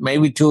 but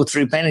maybe 2 or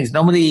 3 paintings.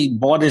 Nobody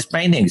bought his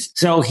paintings.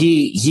 So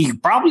he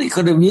probably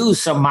could have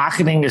used some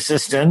marketing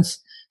assistance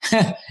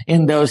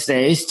in those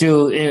days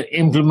to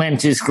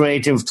implement his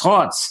creative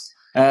thoughts,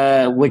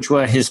 which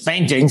were his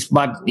paintings,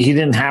 but he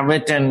didn't have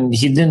it, and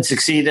he didn't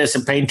succeed as a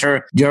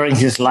painter during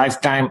his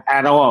lifetime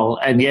at all.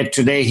 And yet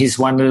today he's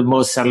one of the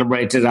most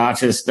celebrated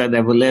artists that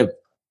ever lived.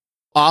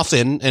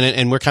 Often,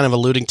 and we're kind of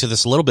alluding to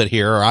this a little bit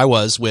here, or I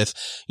was, with,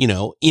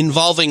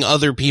 involving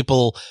other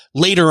people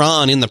later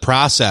on in the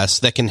process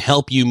that can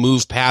help you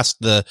move past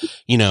the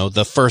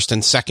first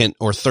and second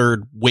or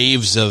third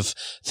waves of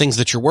things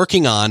that you're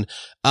working on.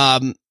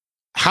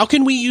 How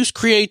can we use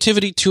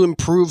creativity to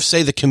improve,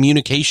 say, the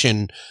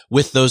communication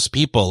with those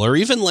people, or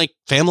even like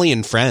family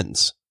and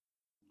friends?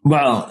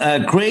 Well,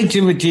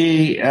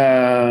 creativity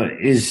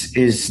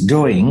is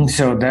doing.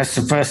 So that's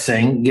the first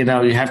thing. You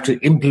have to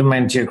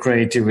implement your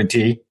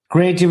creativity.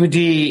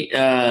 Creativity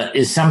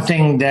is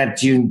something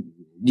that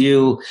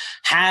you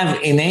have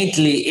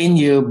innately in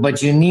you,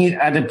 but you need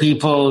other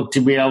people to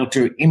be able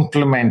to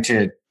implement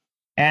it.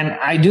 And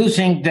I do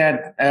think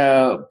that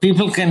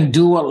people can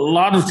do a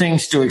lot of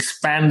things to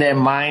expand their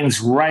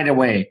minds right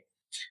away.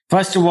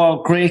 First of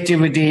all,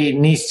 creativity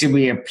needs to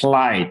be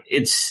applied.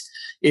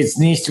 It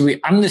needs to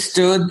be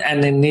understood,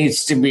 and it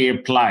needs to be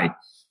applied.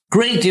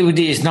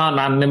 Creativity is not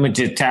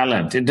unlimited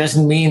talent. It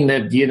doesn't mean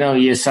that,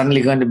 you're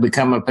suddenly going to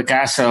become a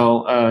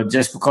Picasso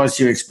just because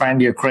you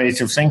expand your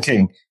creative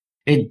thinking.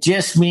 It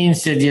just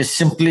means that you're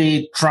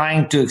simply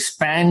trying to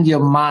expand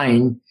your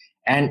mind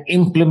and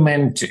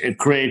implement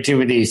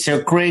creativity.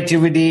 So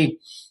creativity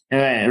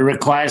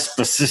requires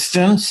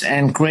persistence,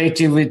 and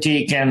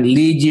creativity can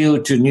lead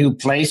you to new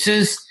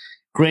places.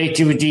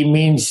 Creativity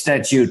means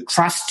that you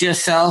trust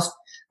yourself.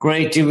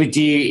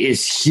 Creativity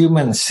is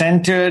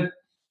human-centered,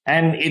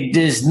 and it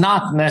is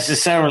not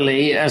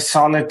necessarily a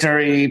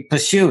solitary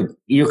pursuit.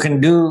 You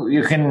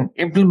can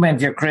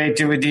implement your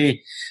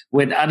creativity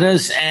with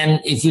others. And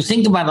if you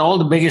think about all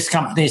the biggest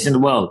companies in the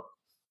world,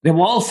 they're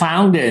all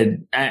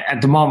founded at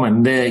the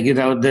moment,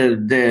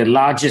 the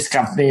largest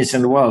companies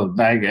in the world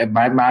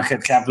by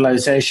market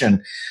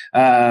capitalization,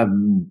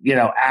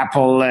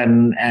 Apple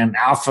and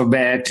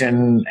Alphabet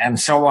and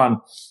so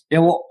on. They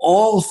were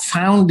all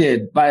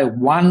founded by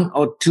 1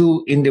 or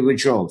 2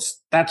 individuals.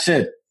 That's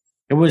it.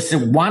 It was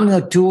 1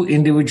 or 2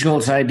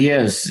 individuals'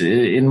 ideas.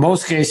 In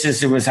most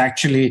cases, it was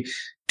actually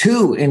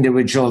 2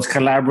 individuals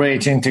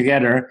collaborating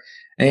together.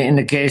 In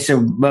the case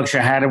of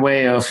Berkshire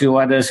Hathaway or a few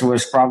others, it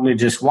was probably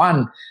just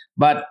 1.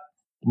 But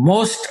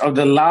most of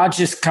the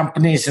largest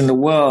companies in the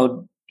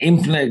world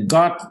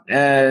got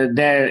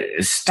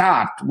their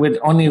start with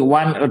only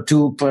 1 or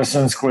 2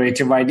 persons'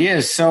 creative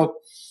ideas. So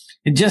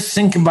just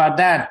think about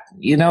that.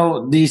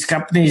 These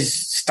companies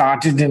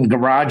started in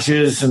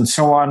garages and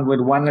so on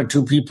with 1 or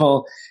 2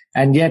 people.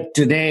 And yet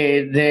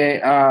today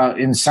they are,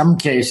 in some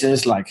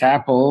cases, like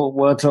Apple,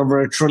 worth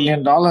over $1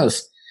 trillion.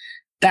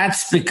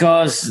 That's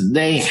because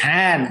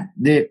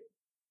the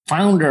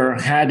founder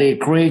had a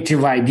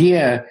creative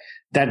idea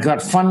that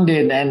got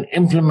funded and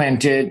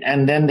implemented,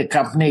 and then the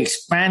company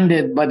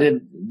expanded, but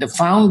the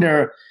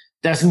founder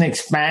doesn't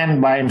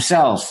expand by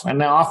himself.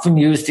 And I often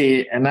use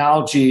the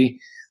analogy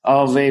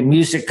of a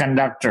music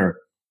conductor.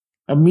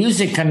 A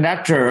music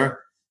conductor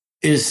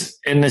is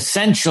an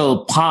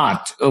essential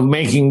part of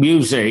making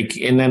music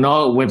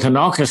with an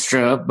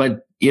orchestra,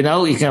 but he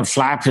can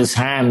flap his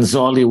hands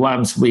all he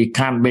wants, but he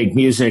can't make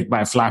music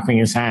by flapping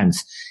his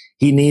hands.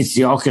 He needs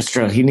the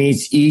orchestra. He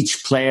needs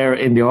each player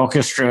in the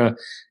orchestra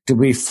to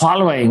be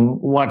following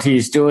what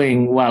he's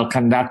doing while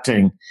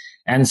conducting.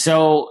 And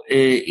so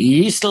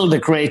he's still the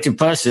creative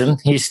person.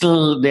 He's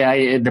still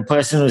the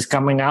person who's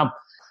coming up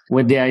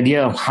with the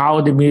idea of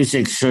how the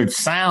music should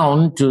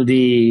sound to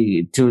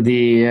the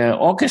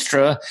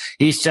orchestra.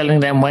 He's telling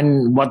them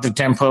what the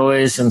tempo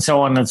is and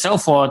so on and so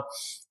forth.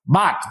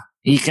 But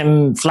he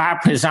can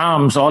flap his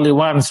arms all he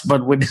wants,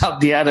 but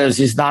without the others,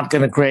 he's not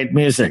going to create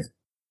music.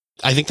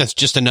 I think that's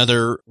just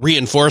another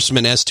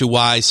reinforcement as to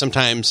why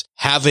sometimes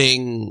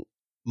having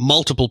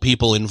multiple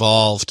people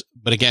involved,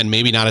 but again,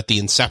 maybe not at the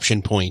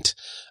inception point,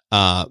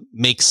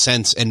 makes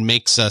sense and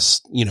makes us,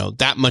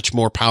 that much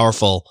more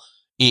powerful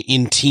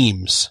in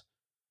teams.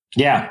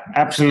 Yeah,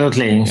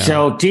 absolutely. Yeah.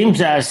 So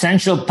teams are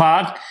essential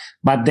part,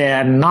 but they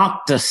are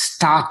not the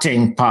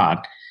starting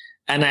part.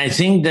 And I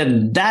think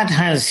that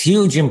has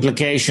huge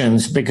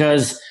implications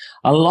because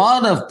a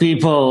lot of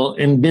people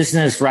in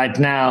business right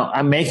now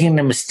are making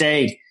the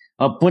mistake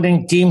of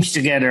putting teams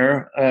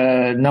together,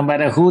 no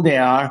matter who they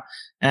are,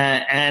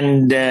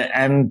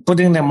 and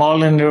putting them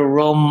all in a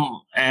room,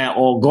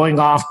 or going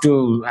off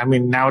to, I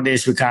mean,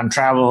 nowadays we can't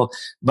travel,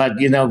 but,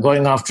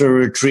 going off to a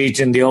retreat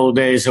in the old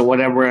days or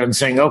whatever and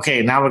saying,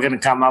 okay, now we're going to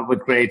come up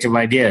with creative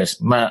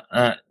ideas.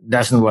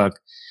 Doesn't work.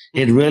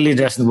 It really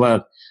doesn't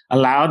work.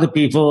 Allow the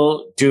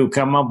people to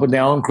come up with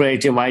their own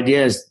creative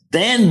ideas,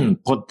 then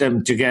put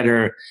them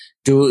together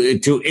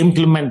to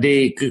implement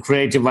the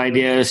creative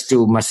ideas,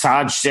 to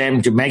massage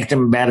them, to make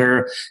them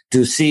better,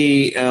 to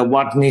see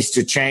what needs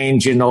to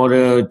change in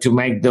order to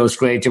make those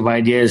creative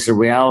ideas a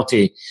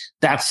reality.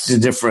 That's the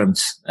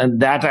difference. And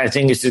that, I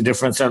think, is the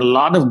difference. And a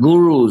lot of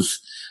gurus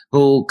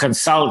who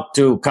consult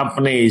to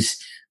companies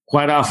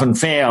quite often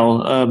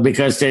fail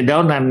because they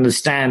don't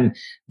understand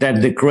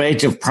that the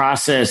creative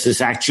process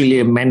is actually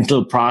a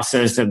mental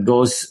process that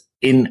goes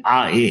in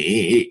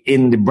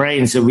the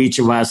brains of each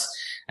of us,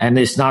 and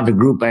it's not a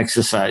group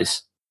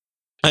exercise.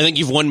 I think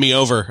you've won me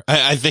over.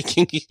 I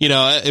think,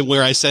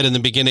 where I said in the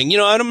beginning,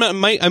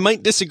 I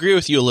might disagree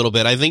with you a little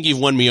bit. I think you've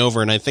won me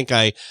over, and I think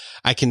I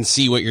can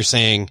see what you're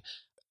saying.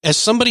 As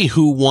somebody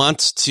who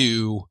wants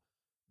to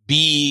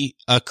be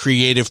a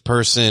creative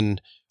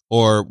person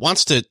or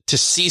wants to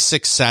see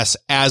success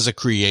as a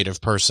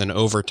creative person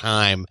over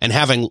time and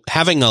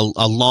having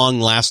a long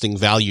lasting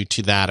value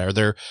to that, are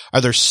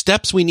there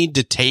steps we need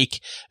to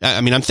take? I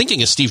mean, I'm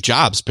thinking of Steve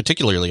Jobs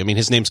particularly. I mean,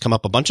 his name's come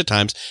up a bunch of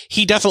times.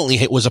 He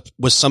definitely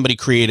was somebody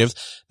creative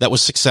that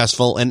was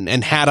successful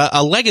and had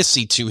a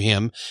legacy to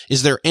him.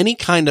 Is there any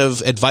kind of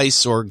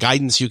advice or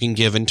guidance you can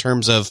give in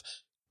terms of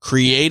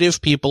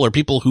creative people or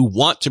people who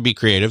want to be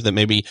creative that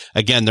maybe,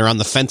 again, they're on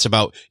the fence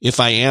about if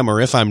I am or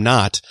if I'm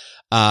not?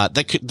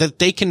 That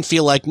they can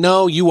feel like,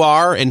 no, you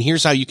are, and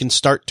here's how you can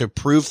start to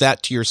prove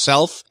that to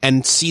yourself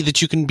and see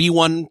that you can be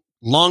one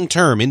long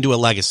term into a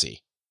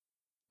legacy?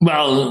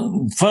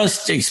 Well,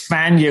 first,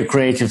 expand your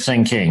creative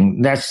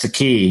thinking. That's the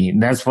key.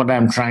 That's what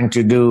I'm trying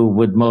to do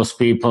with most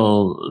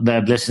people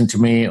that listen to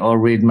me or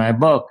read my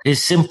book,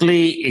 is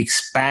simply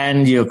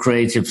expand your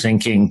creative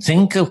thinking.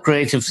 Think of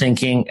creative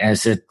thinking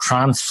as a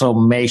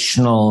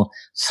transformational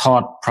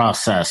thought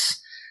process.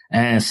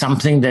 And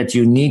something that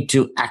you need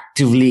to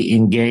actively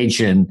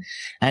engage in.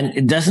 And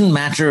it doesn't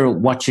matter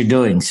what you're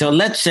doing. So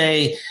let's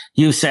say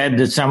you said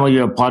that some of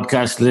your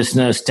podcast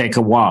listeners take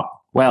a walk.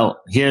 Well,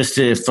 here's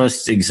the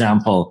first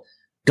example.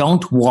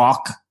 Don't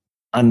walk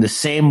on the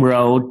same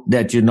road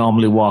that you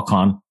normally walk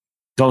on.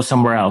 Go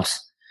somewhere else.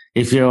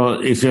 If you're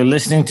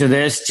listening to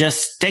this,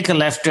 just take a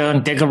left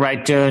turn, take a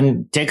right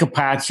turn, take a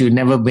path you've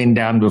never been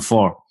down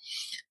before.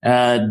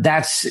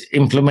 That's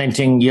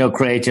implementing your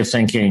creative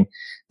thinking.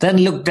 Then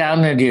look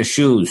down at your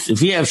shoes.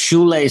 If you have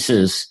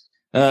shoelaces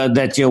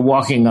that you're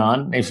walking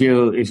on, if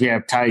you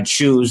have tied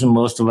shoes, and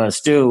most of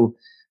us do,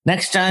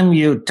 next time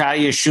you tie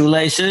your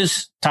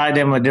shoelaces, tie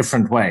them a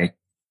different way.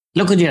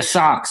 Look at your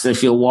socks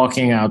if you're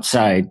walking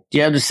outside. Do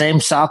you have the same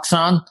socks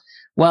on?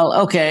 Well,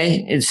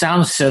 okay, it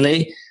sounds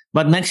silly,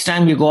 but next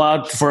time you go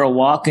out for a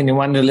walk and you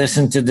want to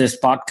listen to this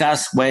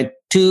podcast, wear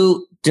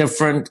two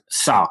different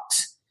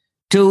socks.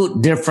 Two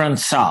different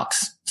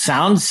socks.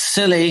 Sounds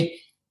silly,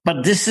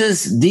 but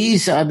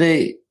these are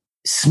the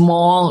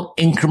small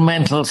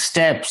incremental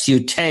steps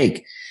you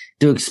take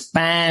to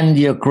expand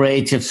your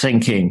creative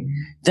thinking.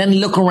 Then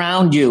look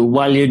around you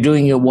while you're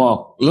doing your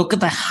walk. Look at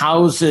the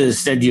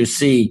houses that you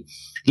see.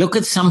 Look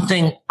at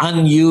something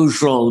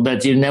unusual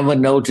that you never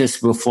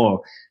noticed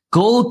before.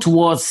 Go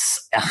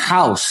towards a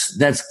house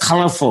that's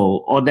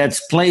colorful or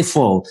that's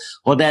playful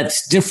or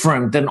that's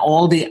different than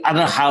all the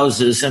other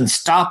houses, and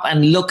stop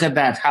and look at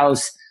that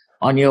house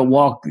on your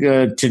walk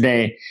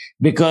today,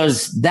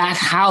 because that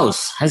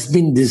house has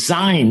been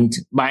designed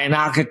by an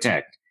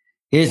architect.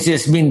 It's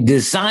just been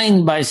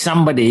designed by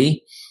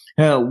somebody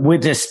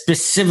with a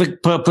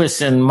specific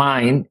purpose in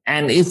mind.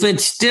 And if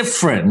it's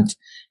different,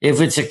 if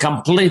it's a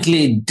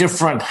completely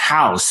different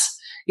house,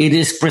 it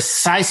is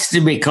precisely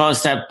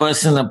because that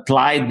person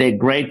applied their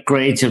great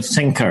creative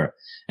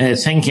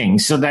thinking.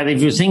 So that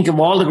if you think of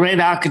all the great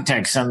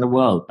architects in the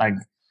world, like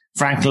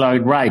Frank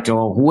Lloyd Wright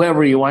or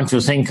whoever you want to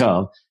think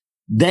of,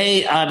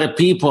 they are the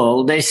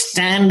people, they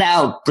stand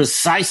out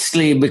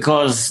precisely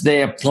because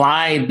they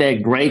applied their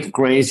great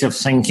creative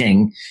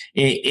thinking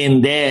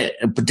in their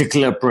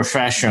particular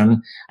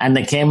profession, and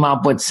they came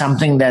up with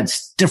something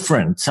that's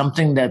different,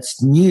 something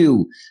that's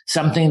new,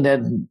 something that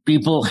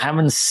people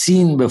haven't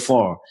seen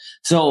before.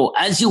 So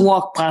as you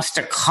walk past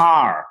a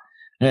car,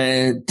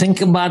 think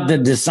about the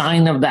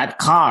design of that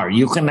car.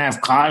 You can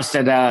have cars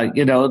that are,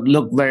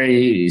 look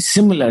very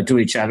similar to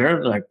each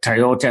other, like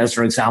Toyotas,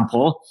 for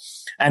example.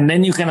 And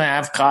then you can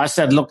have cars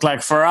that look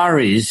like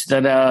Ferraris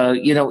that are,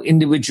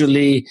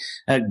 individually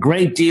a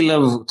great deal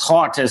of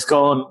thought has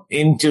gone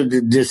into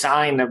the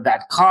design of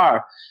that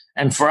car.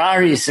 And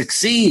Ferrari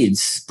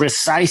succeeds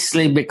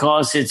precisely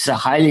because it's a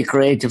highly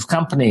creative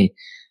company.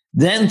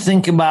 Then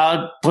think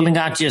about pulling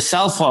out your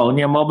cell phone,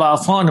 your mobile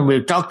phone, and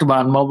we've talked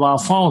about mobile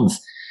phones.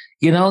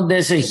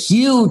 There's a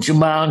huge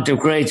amount of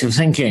creative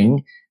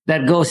thinking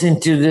that goes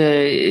into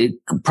the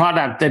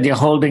product that you're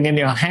holding in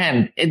your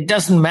hand. It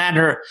doesn't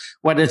matter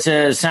whether it's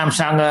a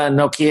Samsung, a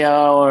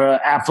Nokia, or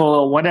Apple,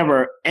 or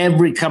whatever.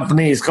 Every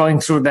company is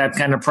going through that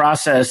kind of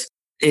process.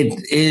 It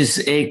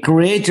is a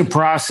creative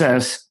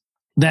process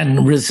that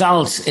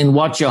results in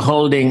what you're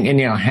holding in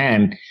your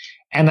hand.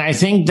 And I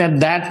think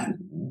that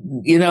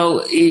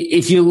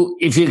if you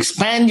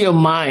expand your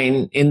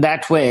mind in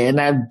that way, and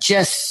I've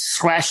just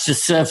scratched the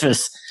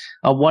surface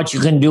of what you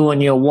can do in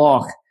your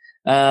walk,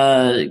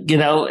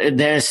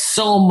 there's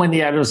so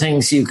many other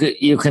things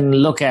you can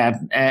look at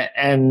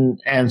and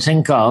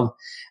think of.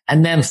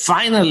 And then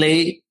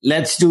finally,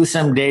 let's do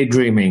some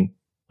daydreaming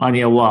on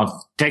your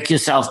walk. Take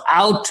yourself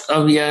out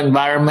of your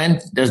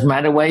environment. Doesn't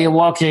matter where you're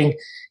walking.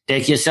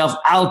 Take yourself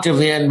out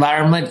of your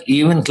environment.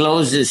 Even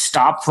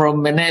stop for a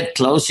minute.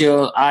 Close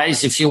your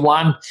eyes if you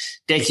want.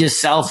 Take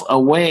yourself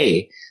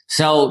away.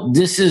 So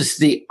this is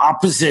the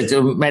opposite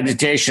of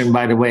meditation,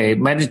 by the way.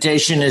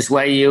 Meditation is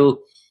where you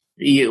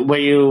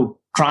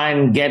try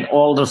and get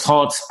all the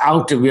thoughts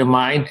out of your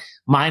mind.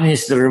 Mine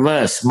is the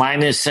reverse.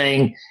 Mine is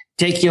saying,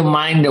 take your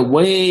mind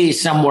away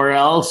somewhere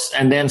else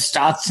and then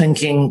start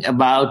thinking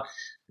about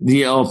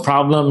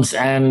problems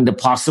and the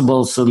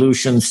possible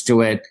solutions to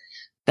it.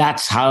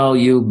 That's how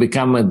you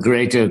become a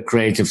greater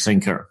creative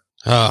thinker.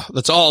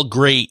 That's all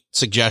great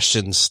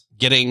suggestions.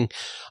 Getting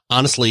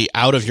honestly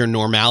out of your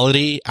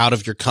normality, out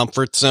of your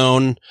comfort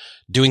zone,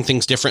 doing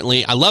things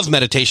differently. I love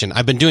meditation.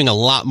 I've been doing a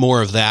lot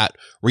more of that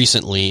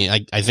recently.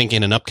 I think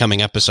in an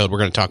upcoming episode, we're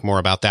going to talk more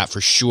about that for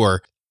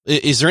sure.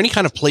 Is there any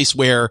kind of place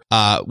where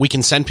we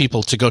can send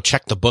people to go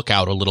check the book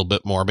out a little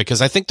bit more?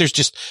 Because I think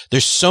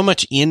there's so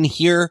much in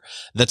here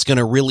that's going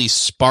to really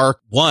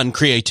spark, one,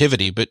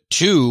 creativity, but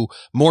two,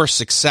 more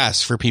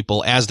success for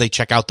people as they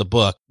check out the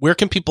book. Where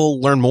can people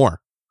learn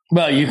more?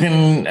 Well, you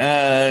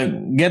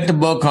can get the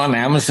book on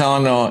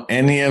Amazon or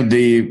any of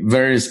the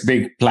various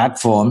big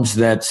platforms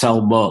that sell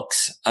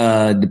books,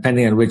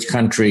 depending on which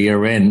country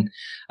you're in.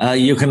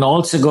 You can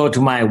also go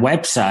to my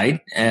website,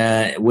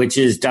 which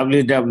is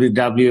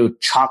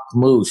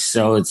www.chocmoose.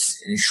 So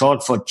it's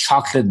short for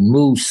chocolate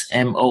mousse,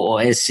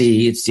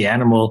 M-O-O-S-E. It's the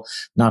animal,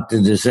 not the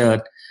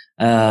dessert.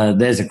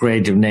 There's a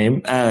creative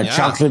name.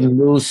 Chocolate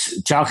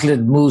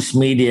Mousse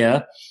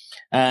Media.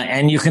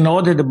 And you can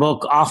order the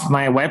book off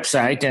my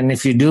website. And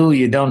if you do,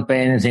 you don't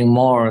pay anything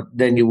more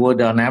than you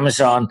would on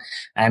Amazon.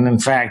 And in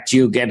fact,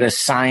 you get a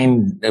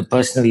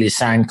personally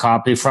signed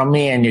copy from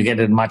me, and you get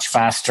it much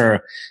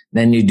faster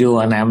than you do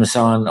on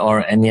Amazon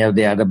or any of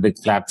the other big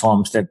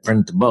platforms that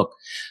print the book.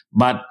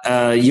 But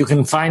you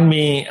can find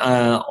me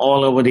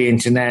all over the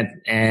internet,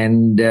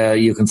 and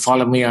you can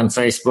follow me on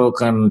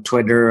Facebook, on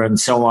Twitter, and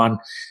so on.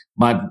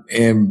 But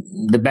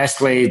the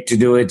best way to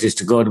do it is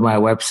to go to my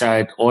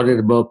website, order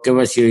the book, give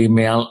us your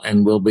email,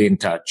 and we'll be in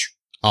touch.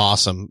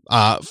 Awesome.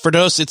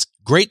 Firdaus, it's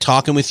great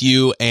talking with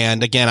you.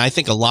 And again, I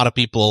think a lot of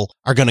people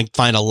are going to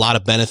find a lot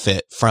of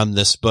benefit from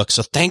this book.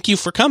 So thank you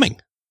for coming.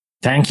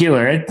 Thank you,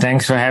 Eric.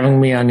 Thanks for having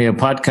me on your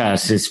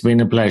podcast. It's been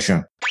a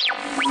pleasure.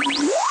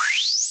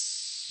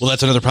 Well,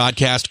 that's another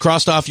podcast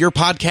crossed off your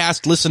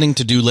podcast listening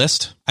to-do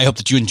list. I hope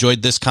that you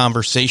enjoyed this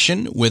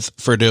conversation with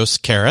Firdaus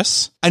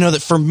Kharas. I know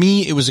that for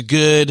me, it was a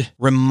good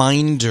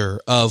reminder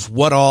of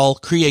what all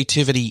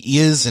creativity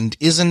is and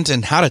isn't,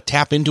 and how to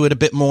tap into it a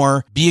bit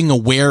more, being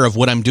aware of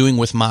what I'm doing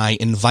with my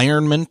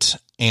environment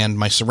and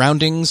my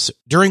surroundings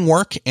during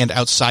work and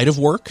outside of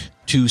work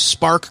to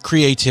spark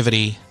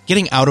creativity,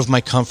 getting out of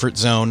my comfort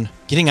zone,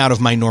 getting out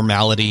of my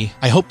normality.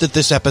 I hope that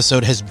this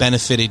episode has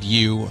benefited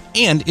you.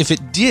 And if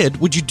it did,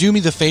 would you do me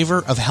the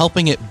favor of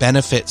helping it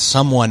benefit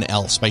someone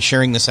else by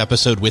sharing this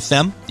episode with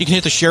them? You can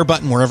hit the share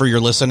button wherever you're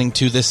listening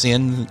to this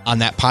on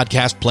that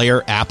podcast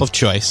player app of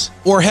choice,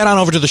 or head on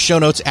over to the show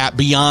notes at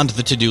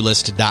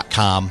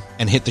beyondthetodolist.com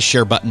and hit the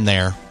share button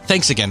there.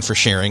 Thanks again for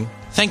sharing.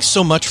 Thanks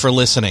so much for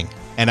listening,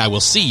 and I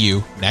will see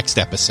you next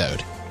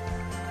episode.